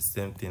 is the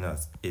same thing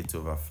as 8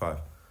 over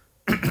 5.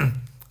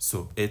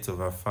 So 8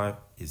 over 5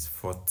 is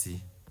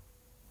 40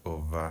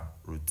 over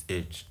root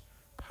h.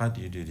 How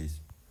do you do this?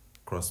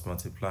 Cross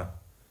multiply.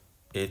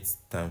 8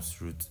 times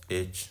root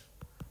h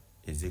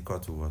is equal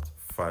to what?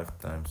 5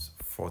 times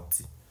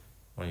 40.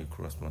 When you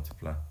cross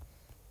multiply,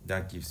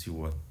 that gives you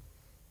what?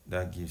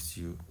 That gives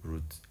you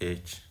root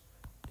h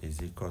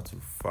is equal to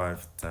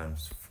 5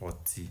 times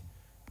 40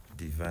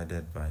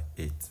 divided by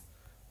 8.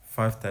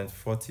 5 times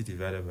 40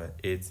 divided by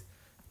 8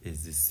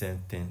 is the same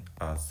thing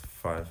as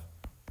 5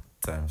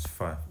 times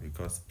 5,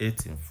 because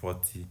 8 in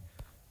 40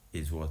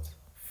 is what?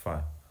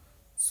 5.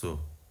 So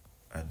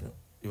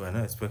you are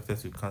not expected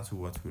to cancel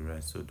what we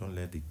write, so don't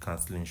let the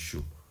cancelling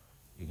show.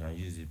 You can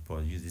use it,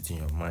 but use it in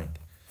your mind.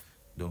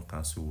 Don't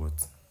cancel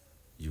what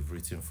you've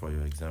written for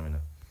your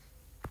examiner.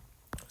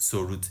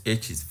 So root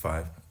h is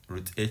 5,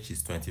 root h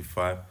is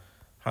 25.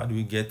 How do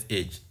we get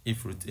h?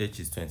 If root h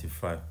is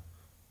 25,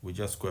 we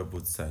just square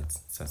both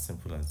sides. It's as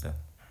simple as that.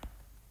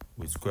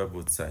 We square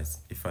both sides.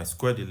 If I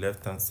square the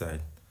left hand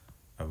side,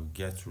 I will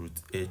get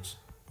root h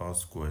all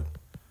squared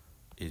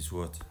is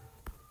what?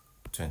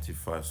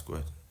 25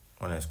 squared.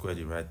 When I square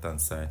the right hand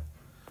side,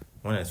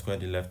 when I square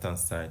the left hand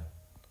side,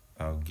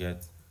 I'll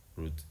get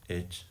root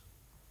h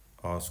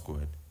all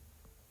squared.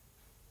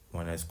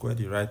 When I square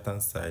the right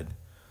hand side,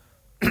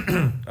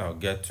 I'll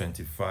get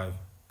 25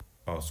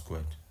 all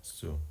squared.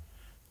 So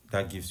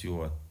that gives you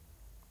what?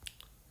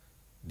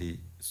 The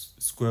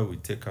square will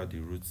take out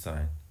the root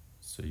sign,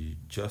 so you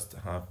just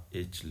have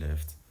h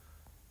left,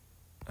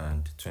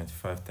 and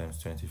 25 times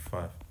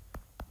 25,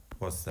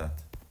 what's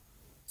that?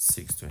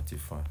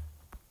 625.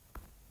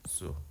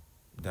 So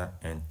that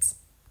ends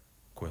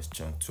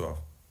question 12.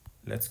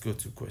 Let's go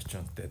to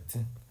question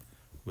 13.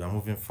 We are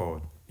moving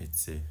forward.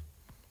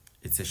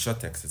 It's a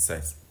short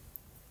exercise.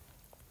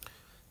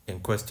 In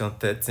question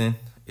 13,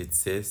 it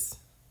says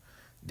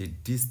the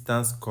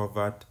distance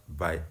covered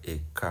by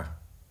a car.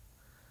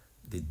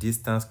 The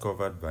distance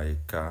covered by a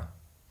car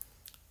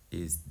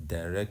is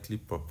directly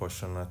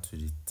proportional to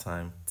the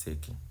time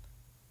taken.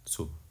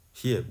 So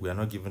here we are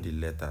not given the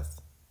letters.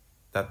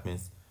 That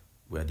means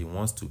we are the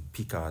ones to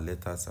pick our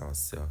letters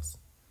ourselves.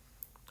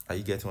 Are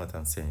you getting what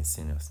I'm saying,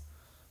 seniors?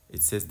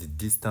 It says the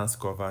distance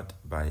covered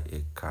by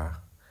a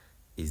car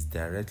is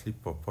directly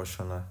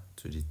proportional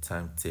to the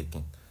time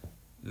taken.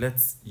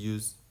 Let's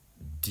use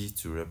D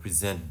to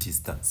represent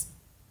distance.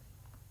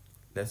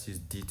 Let's use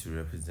D to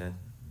represent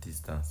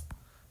distance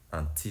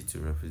and T to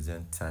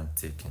represent time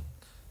taken.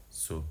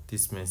 So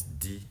this means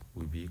D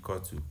will be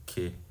equal to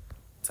K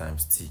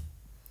times T.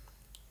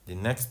 The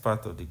next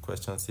part of the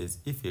question says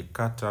if a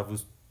car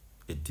travels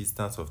a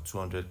distance of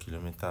 200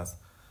 kilometers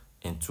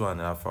in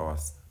 2.5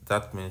 hours,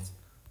 that means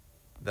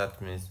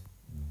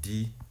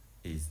D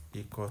is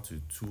equal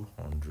to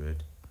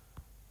 200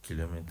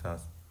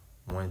 kilometers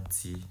when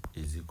T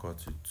is equal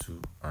to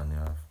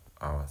 2.5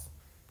 hours.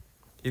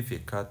 If a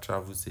car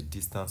travels a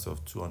distance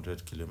of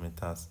 200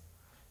 kilometers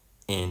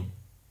in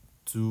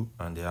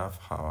 2.5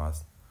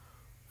 hours,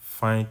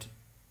 find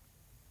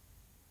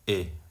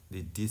A,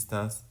 the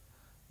distance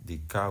the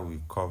car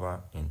will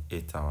cover in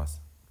 8 hours.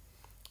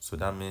 So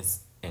that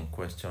means in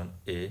question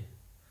A,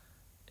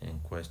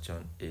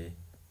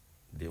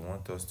 they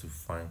want us to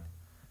find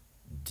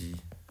D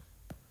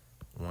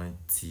when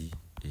T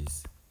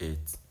is 8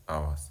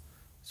 hours.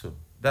 So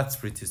that's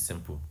pretty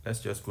simple. Let's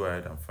just go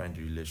ahead and find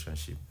the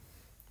relationship.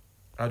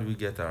 How do we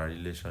get our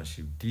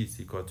relationship? D is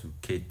equal to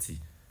KT.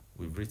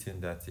 We've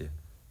written that here,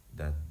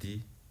 that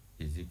D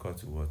is equal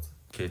to what?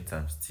 K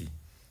times T.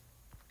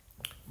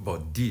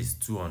 But D is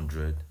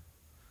 200.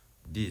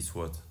 D is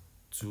what?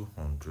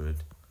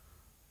 200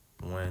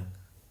 when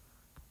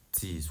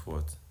T is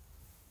what?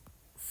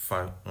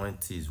 5. When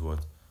T is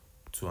what?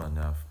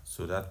 2.5.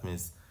 So that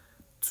means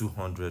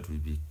 200 will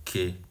be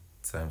K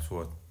times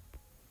what?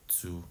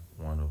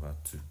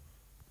 1/2.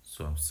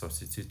 So I'm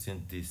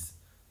substituting this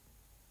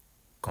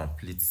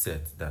complete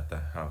set that I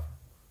have.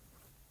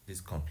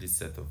 This complete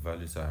set of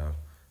values I have.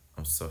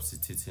 I'm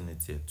substituting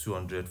it here.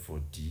 200 for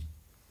D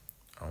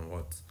and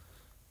what?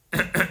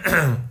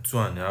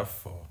 2.5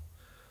 for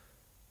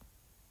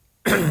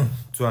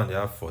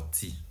 2.5 for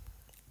T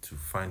to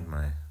find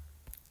my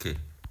K.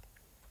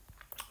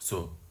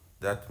 So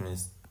that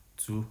means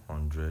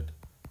 200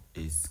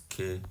 is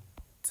K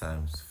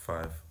times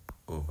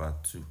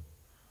 5/2.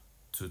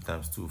 2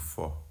 times 2,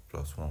 4,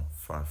 plus 1,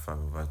 5,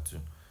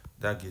 5/2.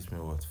 That gives me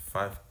what?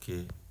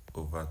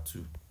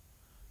 5K/2.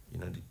 You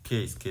know, the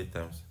K is K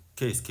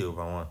is K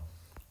over 1.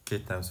 K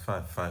times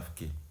 5,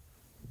 5K.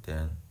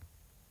 Then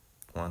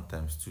 1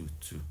 times 2,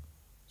 2.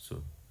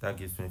 So that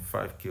gives me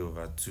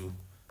 5K/2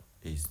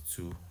 is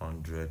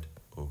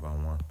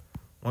 200/1.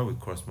 When we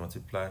cross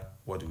multiply,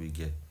 what do we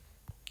get?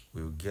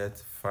 We'll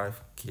get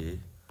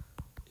 5K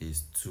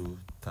is 2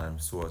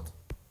 times what?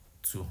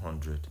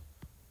 200.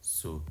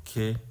 So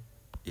K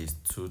is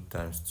 2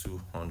 times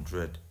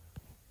 200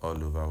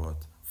 all over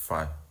what?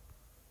 5.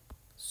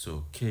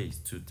 So K is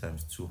 2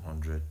 times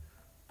 200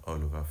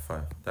 all over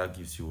 5. That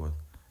gives you what?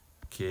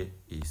 K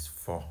is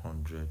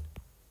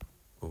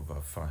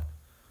 400/5.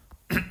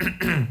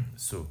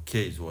 So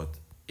K is what?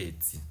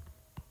 80.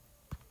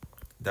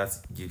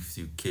 That gives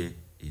you K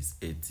is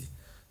 80.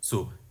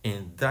 So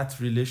in that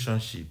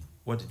relationship,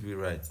 what did we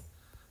write?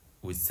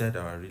 We said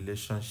our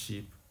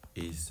relationship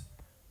is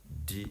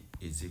D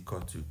is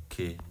equal to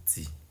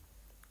KT.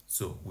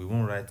 So we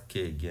won't write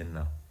K again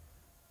now.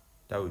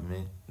 That will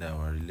mean that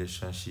our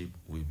relationship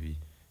will be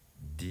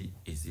D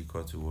is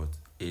equal to what?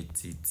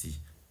 ATT.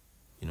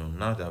 You know,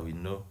 now that we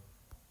know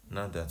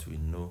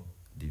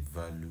the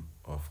value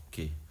of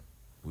K,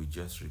 we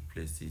just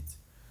replace it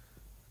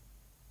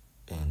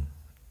in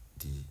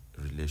the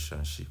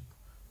relationship.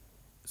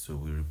 So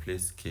we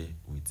replace K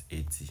with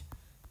 80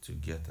 to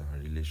get our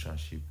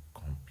relationship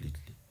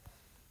completely.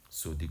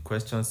 So the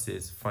question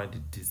says find the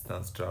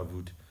distance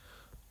traveled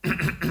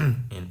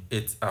in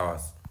 8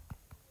 hours.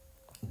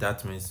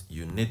 That means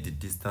you need the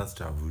distance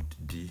traveled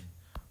D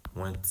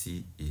when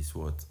T is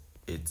what?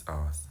 8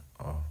 hours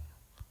or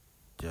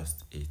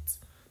just 8.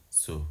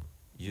 So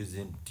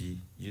using the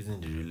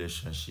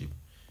relationship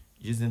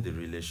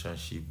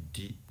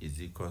D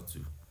is equal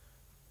to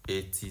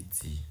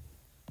ATT.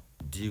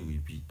 D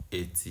will be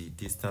 80.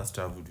 Distance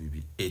traveled will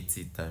be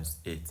 80 times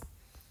 8.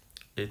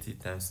 80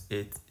 times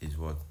 8 is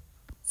what?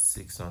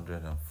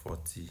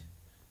 640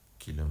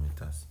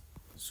 kilometers.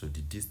 So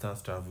the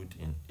distance traveled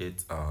in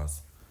 8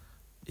 hours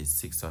is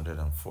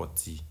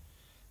 640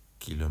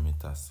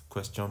 kilometers.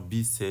 Question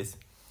B says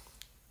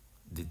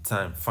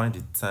find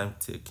the time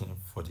taken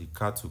for the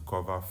car to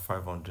cover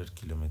 500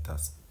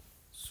 kilometers.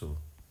 So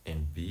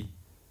in B,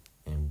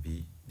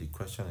 the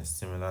question is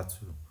similar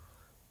to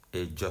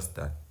A, just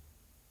that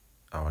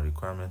our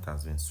requirement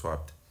has been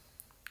swapped.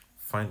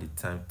 find the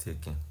time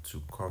taken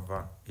to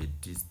cover a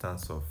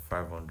distance of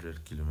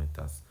 500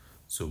 kilometers.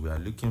 So we are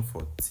looking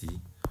for t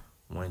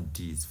when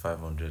d is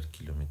 500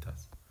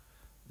 kilometers.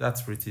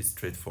 That's pretty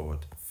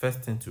straightforward.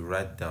 First thing to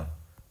write down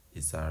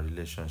is our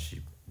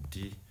relationship.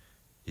 D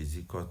is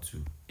equal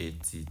to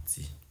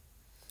ATT.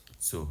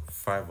 So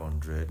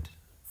 500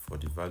 for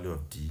the value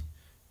of d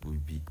will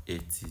be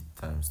 80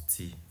 times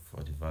t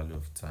for the value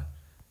of time.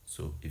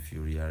 So if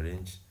you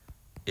rearrange,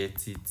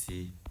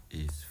 ATT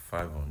is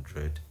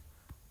 500,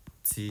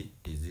 t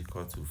is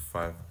equal to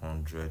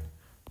 500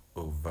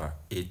 over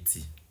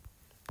 80.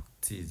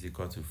 T is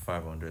equal to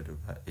 500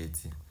 over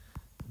 80.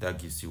 That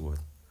gives you what?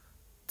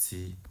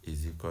 T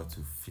is equal to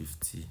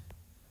 50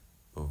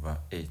 over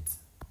 8.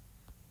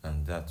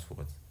 And that's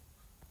what?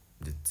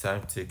 The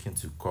time taken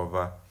to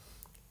cover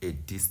a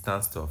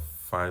distance of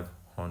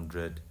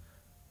 500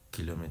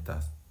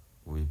 kilometers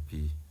will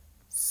be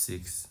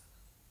 6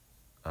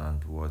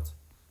 and what?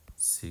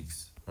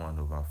 6 1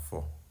 over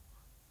 4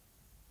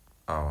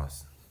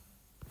 hours.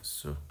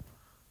 So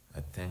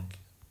I think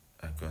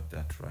I got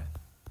that right.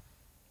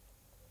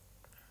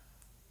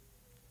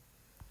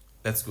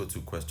 Let's go to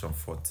question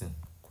 14.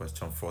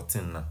 Question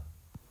 14 now.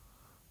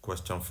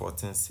 Question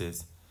 14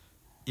 says,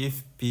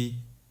 if P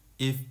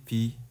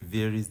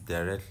varies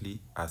directly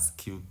as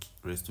Q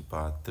raised to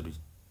power 3.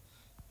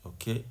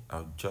 Okay,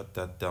 I'll jot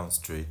that down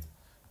straight.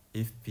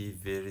 If P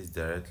varies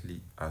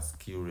directly as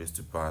Q raised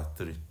to power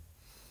 3.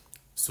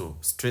 So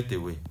straight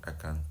away, I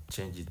can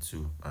change it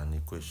to an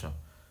equation.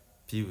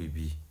 P will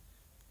be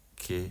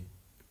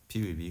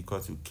equal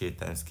to K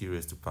times Q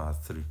raised to power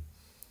 3.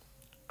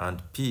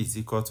 And P is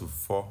equal to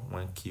 4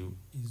 when Q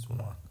is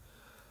 1.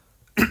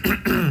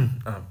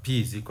 And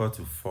P is equal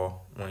to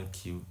 4 when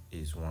Q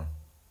is 1.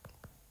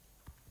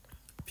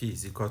 P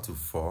is equal to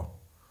 4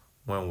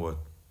 when what?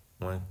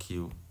 When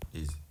Q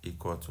is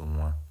equal to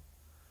 1.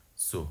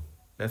 So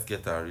let's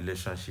get our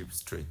relationship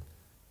straight.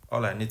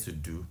 All I need to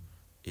do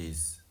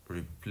is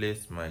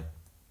replace my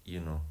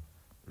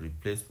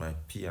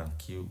P and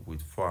Q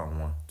with 4 and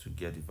 1 to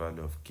get the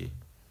value of K.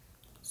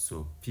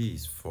 So P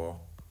is 4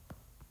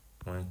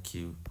 when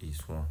Q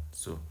is 1.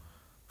 So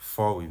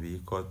 4 will be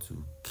equal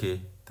to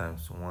K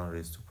times 1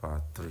 raised to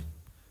power 3.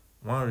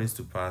 1 raised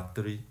to power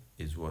 3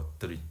 is what?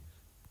 3.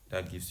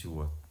 That gives you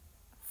what?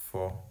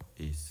 4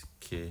 is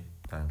K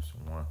times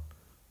 1.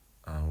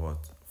 And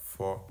what?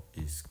 4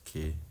 is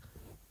K,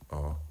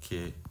 or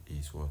K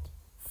is what?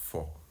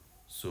 4.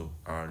 So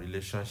our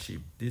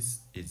relationship, this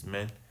is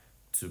meant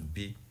to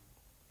be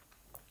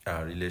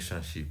our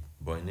relationship,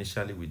 but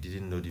initially we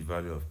didn't know the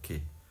value of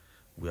K.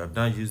 We have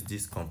now used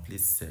this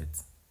complete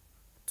set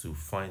to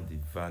find the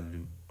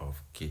value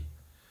of K.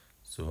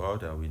 So all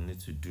that we need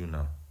to do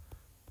now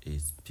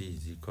is P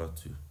is equal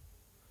to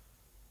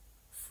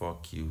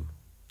 4Q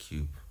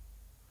cube.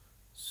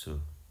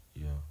 So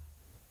your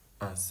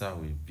answer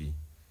will be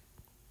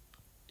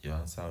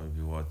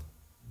what?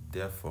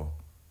 Therefore,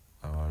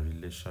 our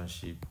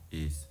relationship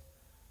is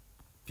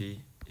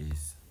P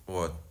is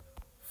what?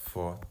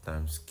 4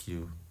 times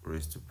Q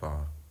raised to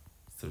power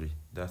 3.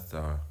 That's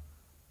our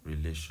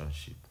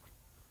relationship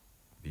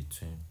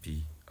between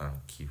P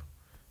and Q.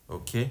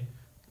 Okay,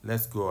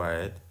 let's go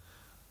ahead.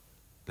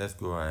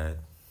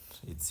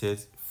 It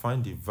says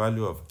find the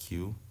value of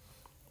Q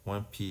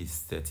when P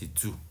is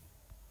 32.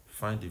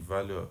 Find the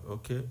value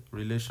of,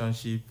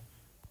 relationship,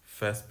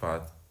 first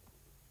part,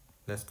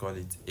 let's call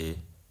it A.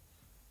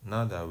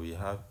 Now that we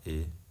have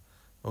A,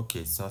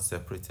 it's not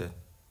separated.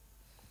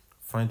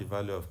 Find the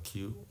value of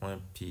Q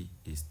when P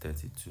is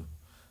 32.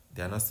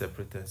 They are not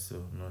separated,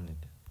 so no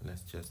need.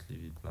 Let's just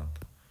leave it blank.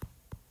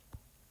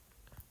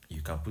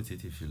 You can put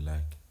it if you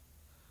like.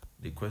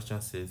 The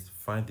question says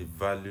find the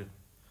value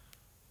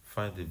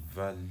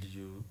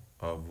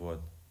of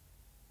what?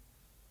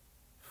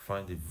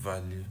 Find the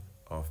value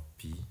of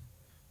P.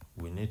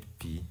 We need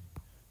P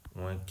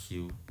when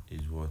Q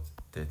is what?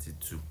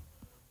 32.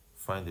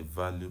 Find the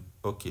value,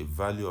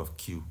 value of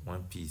Q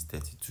when P is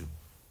 32.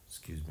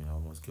 Excuse me, I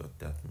almost got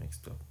that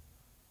mixed up.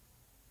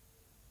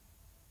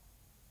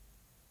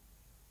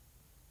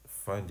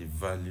 Find the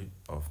value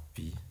of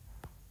P.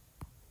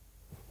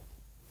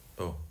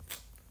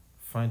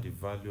 Find the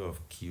value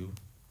of Q.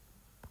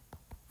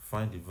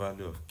 Find the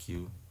value of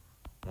Q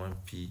when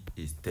P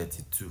is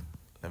 32.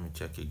 Let me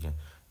check again.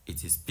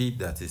 It is P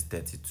that is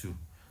 32,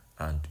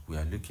 and we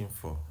are looking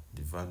for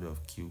the value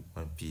of Q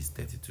when P is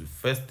 32.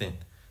 First thing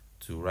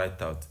to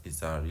write out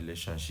is our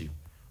relationship.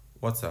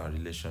 What's our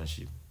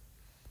relationship?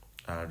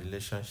 Our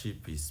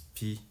relationship is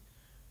P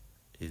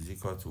is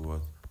equal to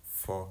what?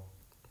 4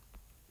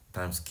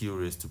 times Q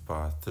raised to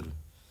power 3.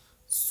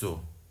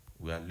 So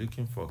we are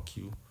looking for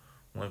Q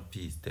when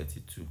P is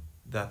 32.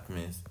 That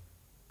means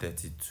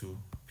 32,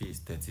 P is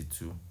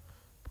 32,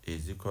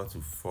 is equal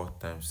to 4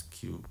 times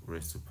Q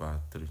raised to power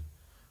 3.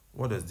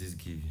 What does this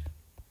give you?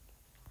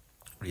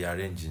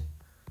 Rearranging,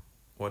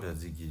 what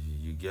does it give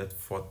you? You get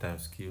 4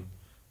 times Q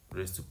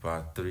raised to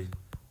power 3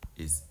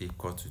 is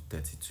equal to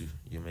 32.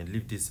 You may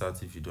leave this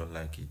out if you don't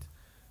like it.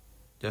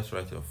 Just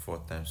write your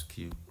 4 times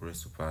Q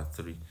raised to power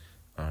 3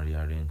 and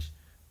rearrange.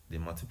 the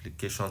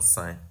multiplication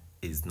sign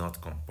is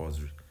not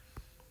compulsory.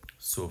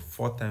 So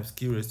 4 times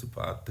q raised to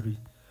power 3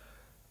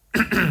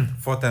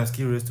 4 times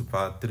q raised to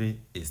power 3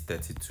 is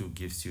 32,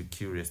 gives you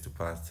q raised to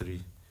power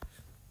 3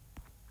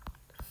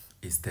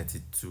 is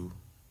 32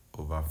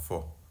 over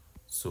 4.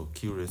 So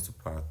q raised to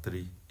power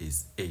 3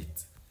 is 8.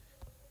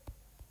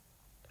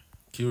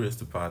 Q raised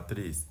to power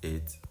 3 is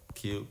 8.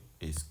 Q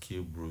is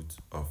cube root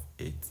of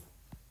 8.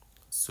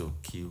 So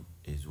Q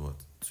is what?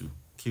 2.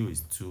 Q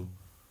is 2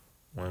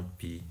 when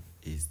P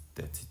is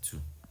 32.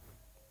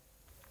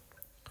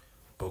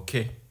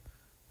 Okay,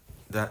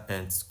 that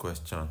ends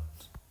question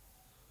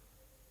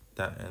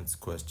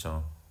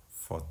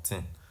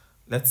 14.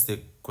 Let's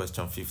take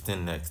question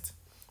 15 next.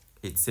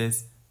 It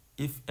says,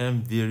 if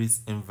m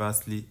varies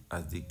inversely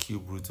as the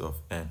cube root of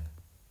n.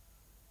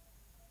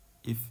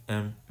 If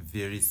m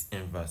varies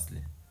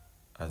inversely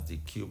as the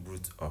cube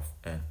root of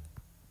n.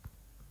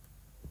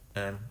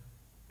 M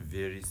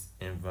varies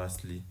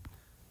inversely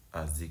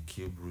as the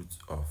cube root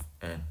of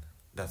n.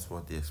 That's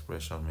what the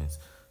expression means.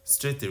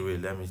 Straight away,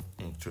 let me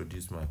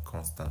introduce my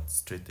constant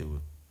straight away.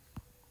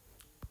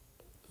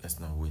 Let's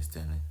not waste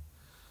any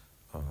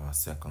of our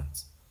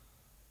seconds.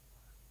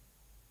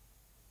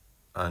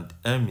 And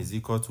m is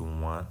equal to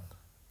 1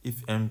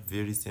 if m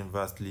varies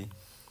inversely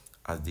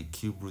as the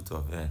cube root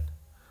of n.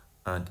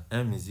 And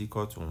m is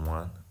equal to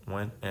 1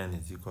 when n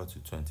is equal to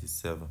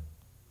 27.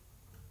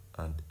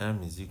 And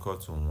m is equal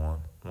to 1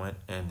 when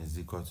n is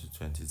equal to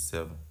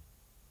 27.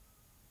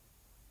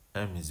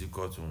 M is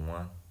equal to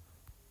 1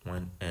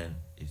 when n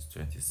is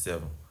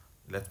 27.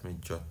 Let me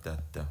jot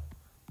that down.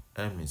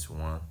 M is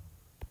 1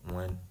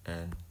 when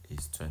n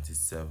is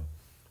 27.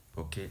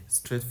 Okay,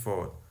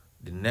 straightforward.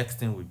 The next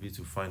thing will be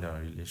to find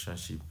our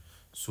relationship.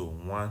 So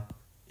 1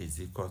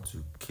 is equal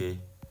to k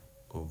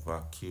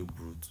over cube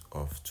root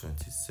of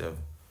 27.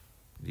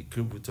 The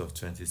cube root of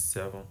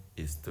 27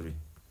 is 3.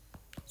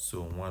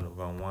 So 1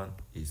 over 1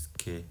 is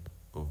k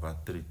over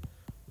 3.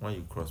 When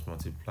you cross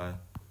multiply,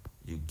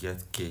 you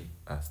get k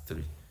as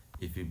 3.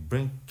 If you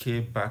bring k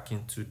back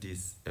into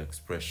this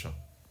expression,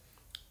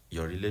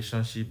 your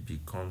relationship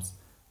becomes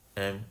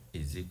m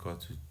is equal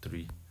to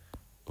 3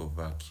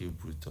 over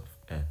cube root of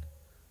n.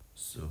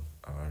 So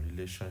our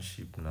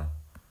relationship now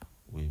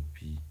will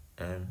be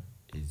m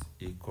is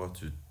equal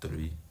to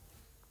 3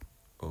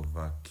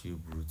 over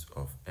cube root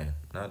of n.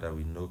 Now that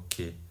we know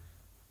k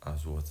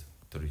as what?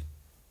 3.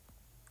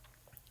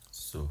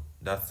 So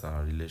that's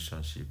our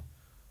relationship.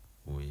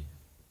 We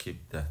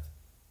keep that.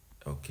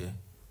 Okay,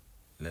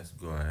 let's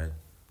go ahead.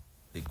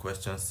 The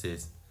question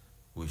says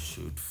we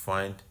should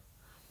find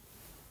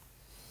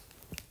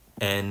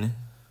n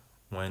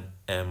when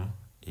m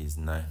is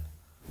 9.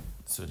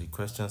 So the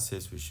question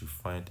says we should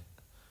find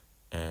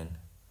n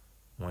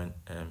when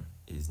m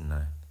is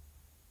 9.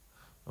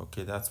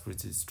 Okay, that's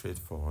pretty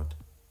straightforward.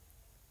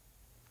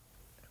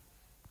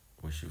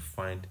 We should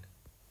find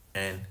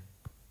n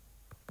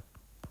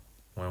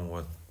when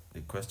what?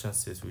 The question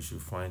says we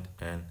should find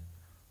n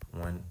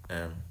when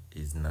m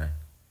is 9.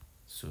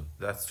 So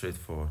that's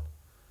straightforward.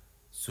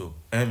 So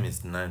m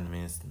is 9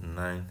 means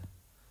 9.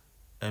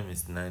 M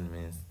is 9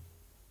 means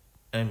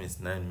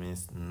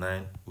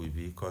 9 will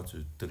be equal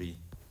to 3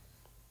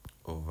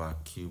 over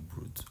cube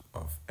root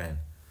of n.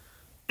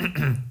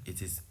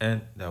 It is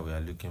n that we are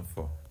looking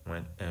for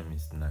when m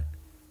is 9.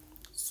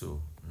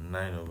 So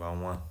 9 over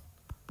 1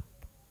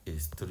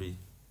 is 3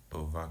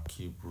 over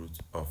cube root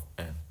of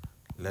n.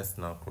 Let's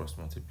now cross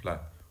multiply.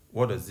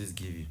 What does this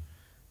give you?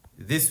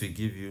 This will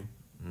give you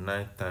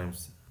 9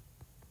 times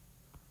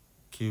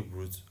cube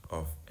root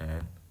of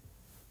n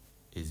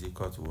is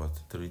equal to what?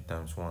 3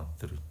 times 1,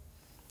 3.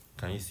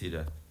 Can you see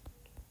that?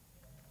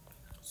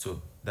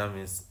 So that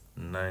means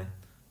 9.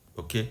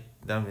 Okay,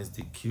 that means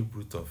the cube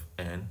root of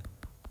n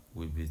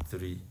will be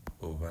 3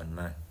 over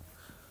 9.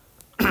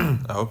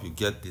 I hope you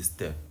get this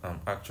step.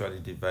 I'm actually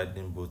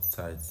dividing both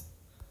sides.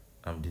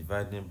 I'm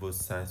dividing both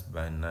sides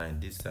by 9.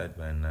 This side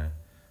by 9.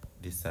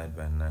 This side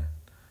by 9.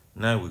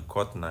 9 will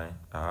cut 9.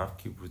 I have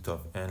cube root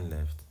of n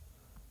left.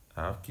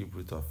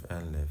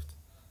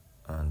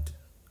 And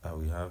I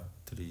will have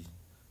 3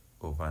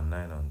 over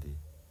 9 on the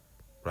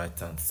right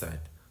hand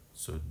side.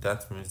 So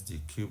that means the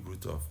cube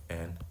root of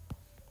n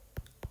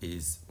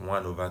is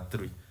 1 over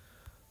 3.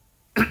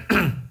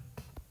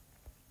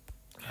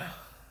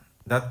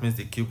 That means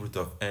the cube root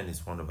of n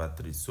is 1 over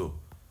 3. So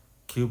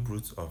cube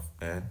root of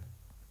n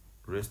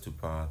raised to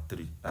power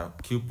 3. I'll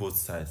cube both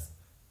sides.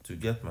 To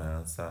get my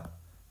answer,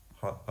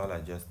 all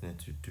I just need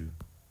to do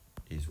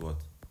is what?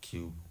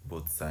 Cube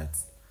both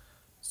sides.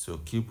 So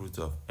cube root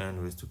of n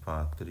raised to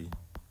power 3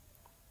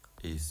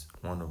 is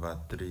 1 over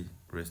 3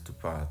 raised to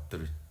power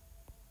 3.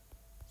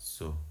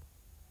 So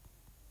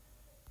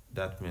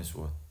that means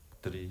what?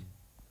 3,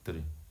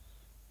 3.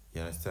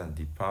 You understand?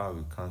 The power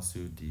will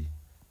cancel the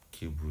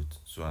cube root.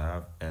 So I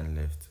have n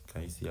left.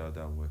 Can you see how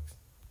that works?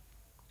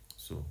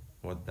 So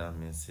what that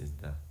means is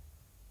that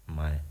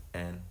my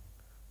n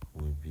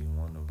will be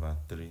 1 over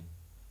 3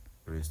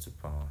 raised to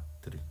power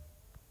 3.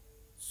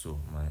 So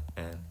my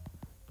n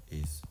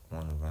is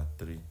 1 over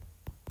 3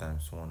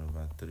 times 1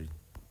 over 3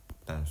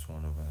 times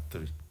 1 over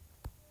 3.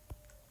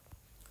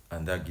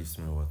 And that gives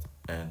me what?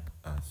 N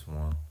as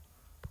 1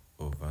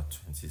 over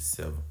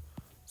 27.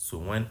 So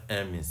when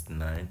M is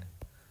 9,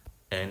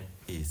 N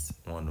is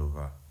 1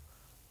 over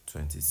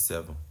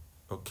 27.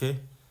 Okay,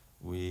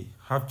 we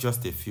have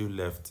just a few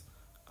left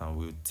and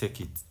we'll take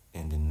it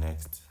in the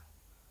next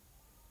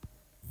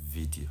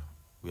video.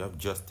 We have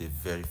just a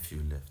very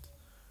few left.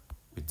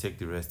 We'll take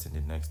the rest in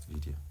the next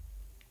video.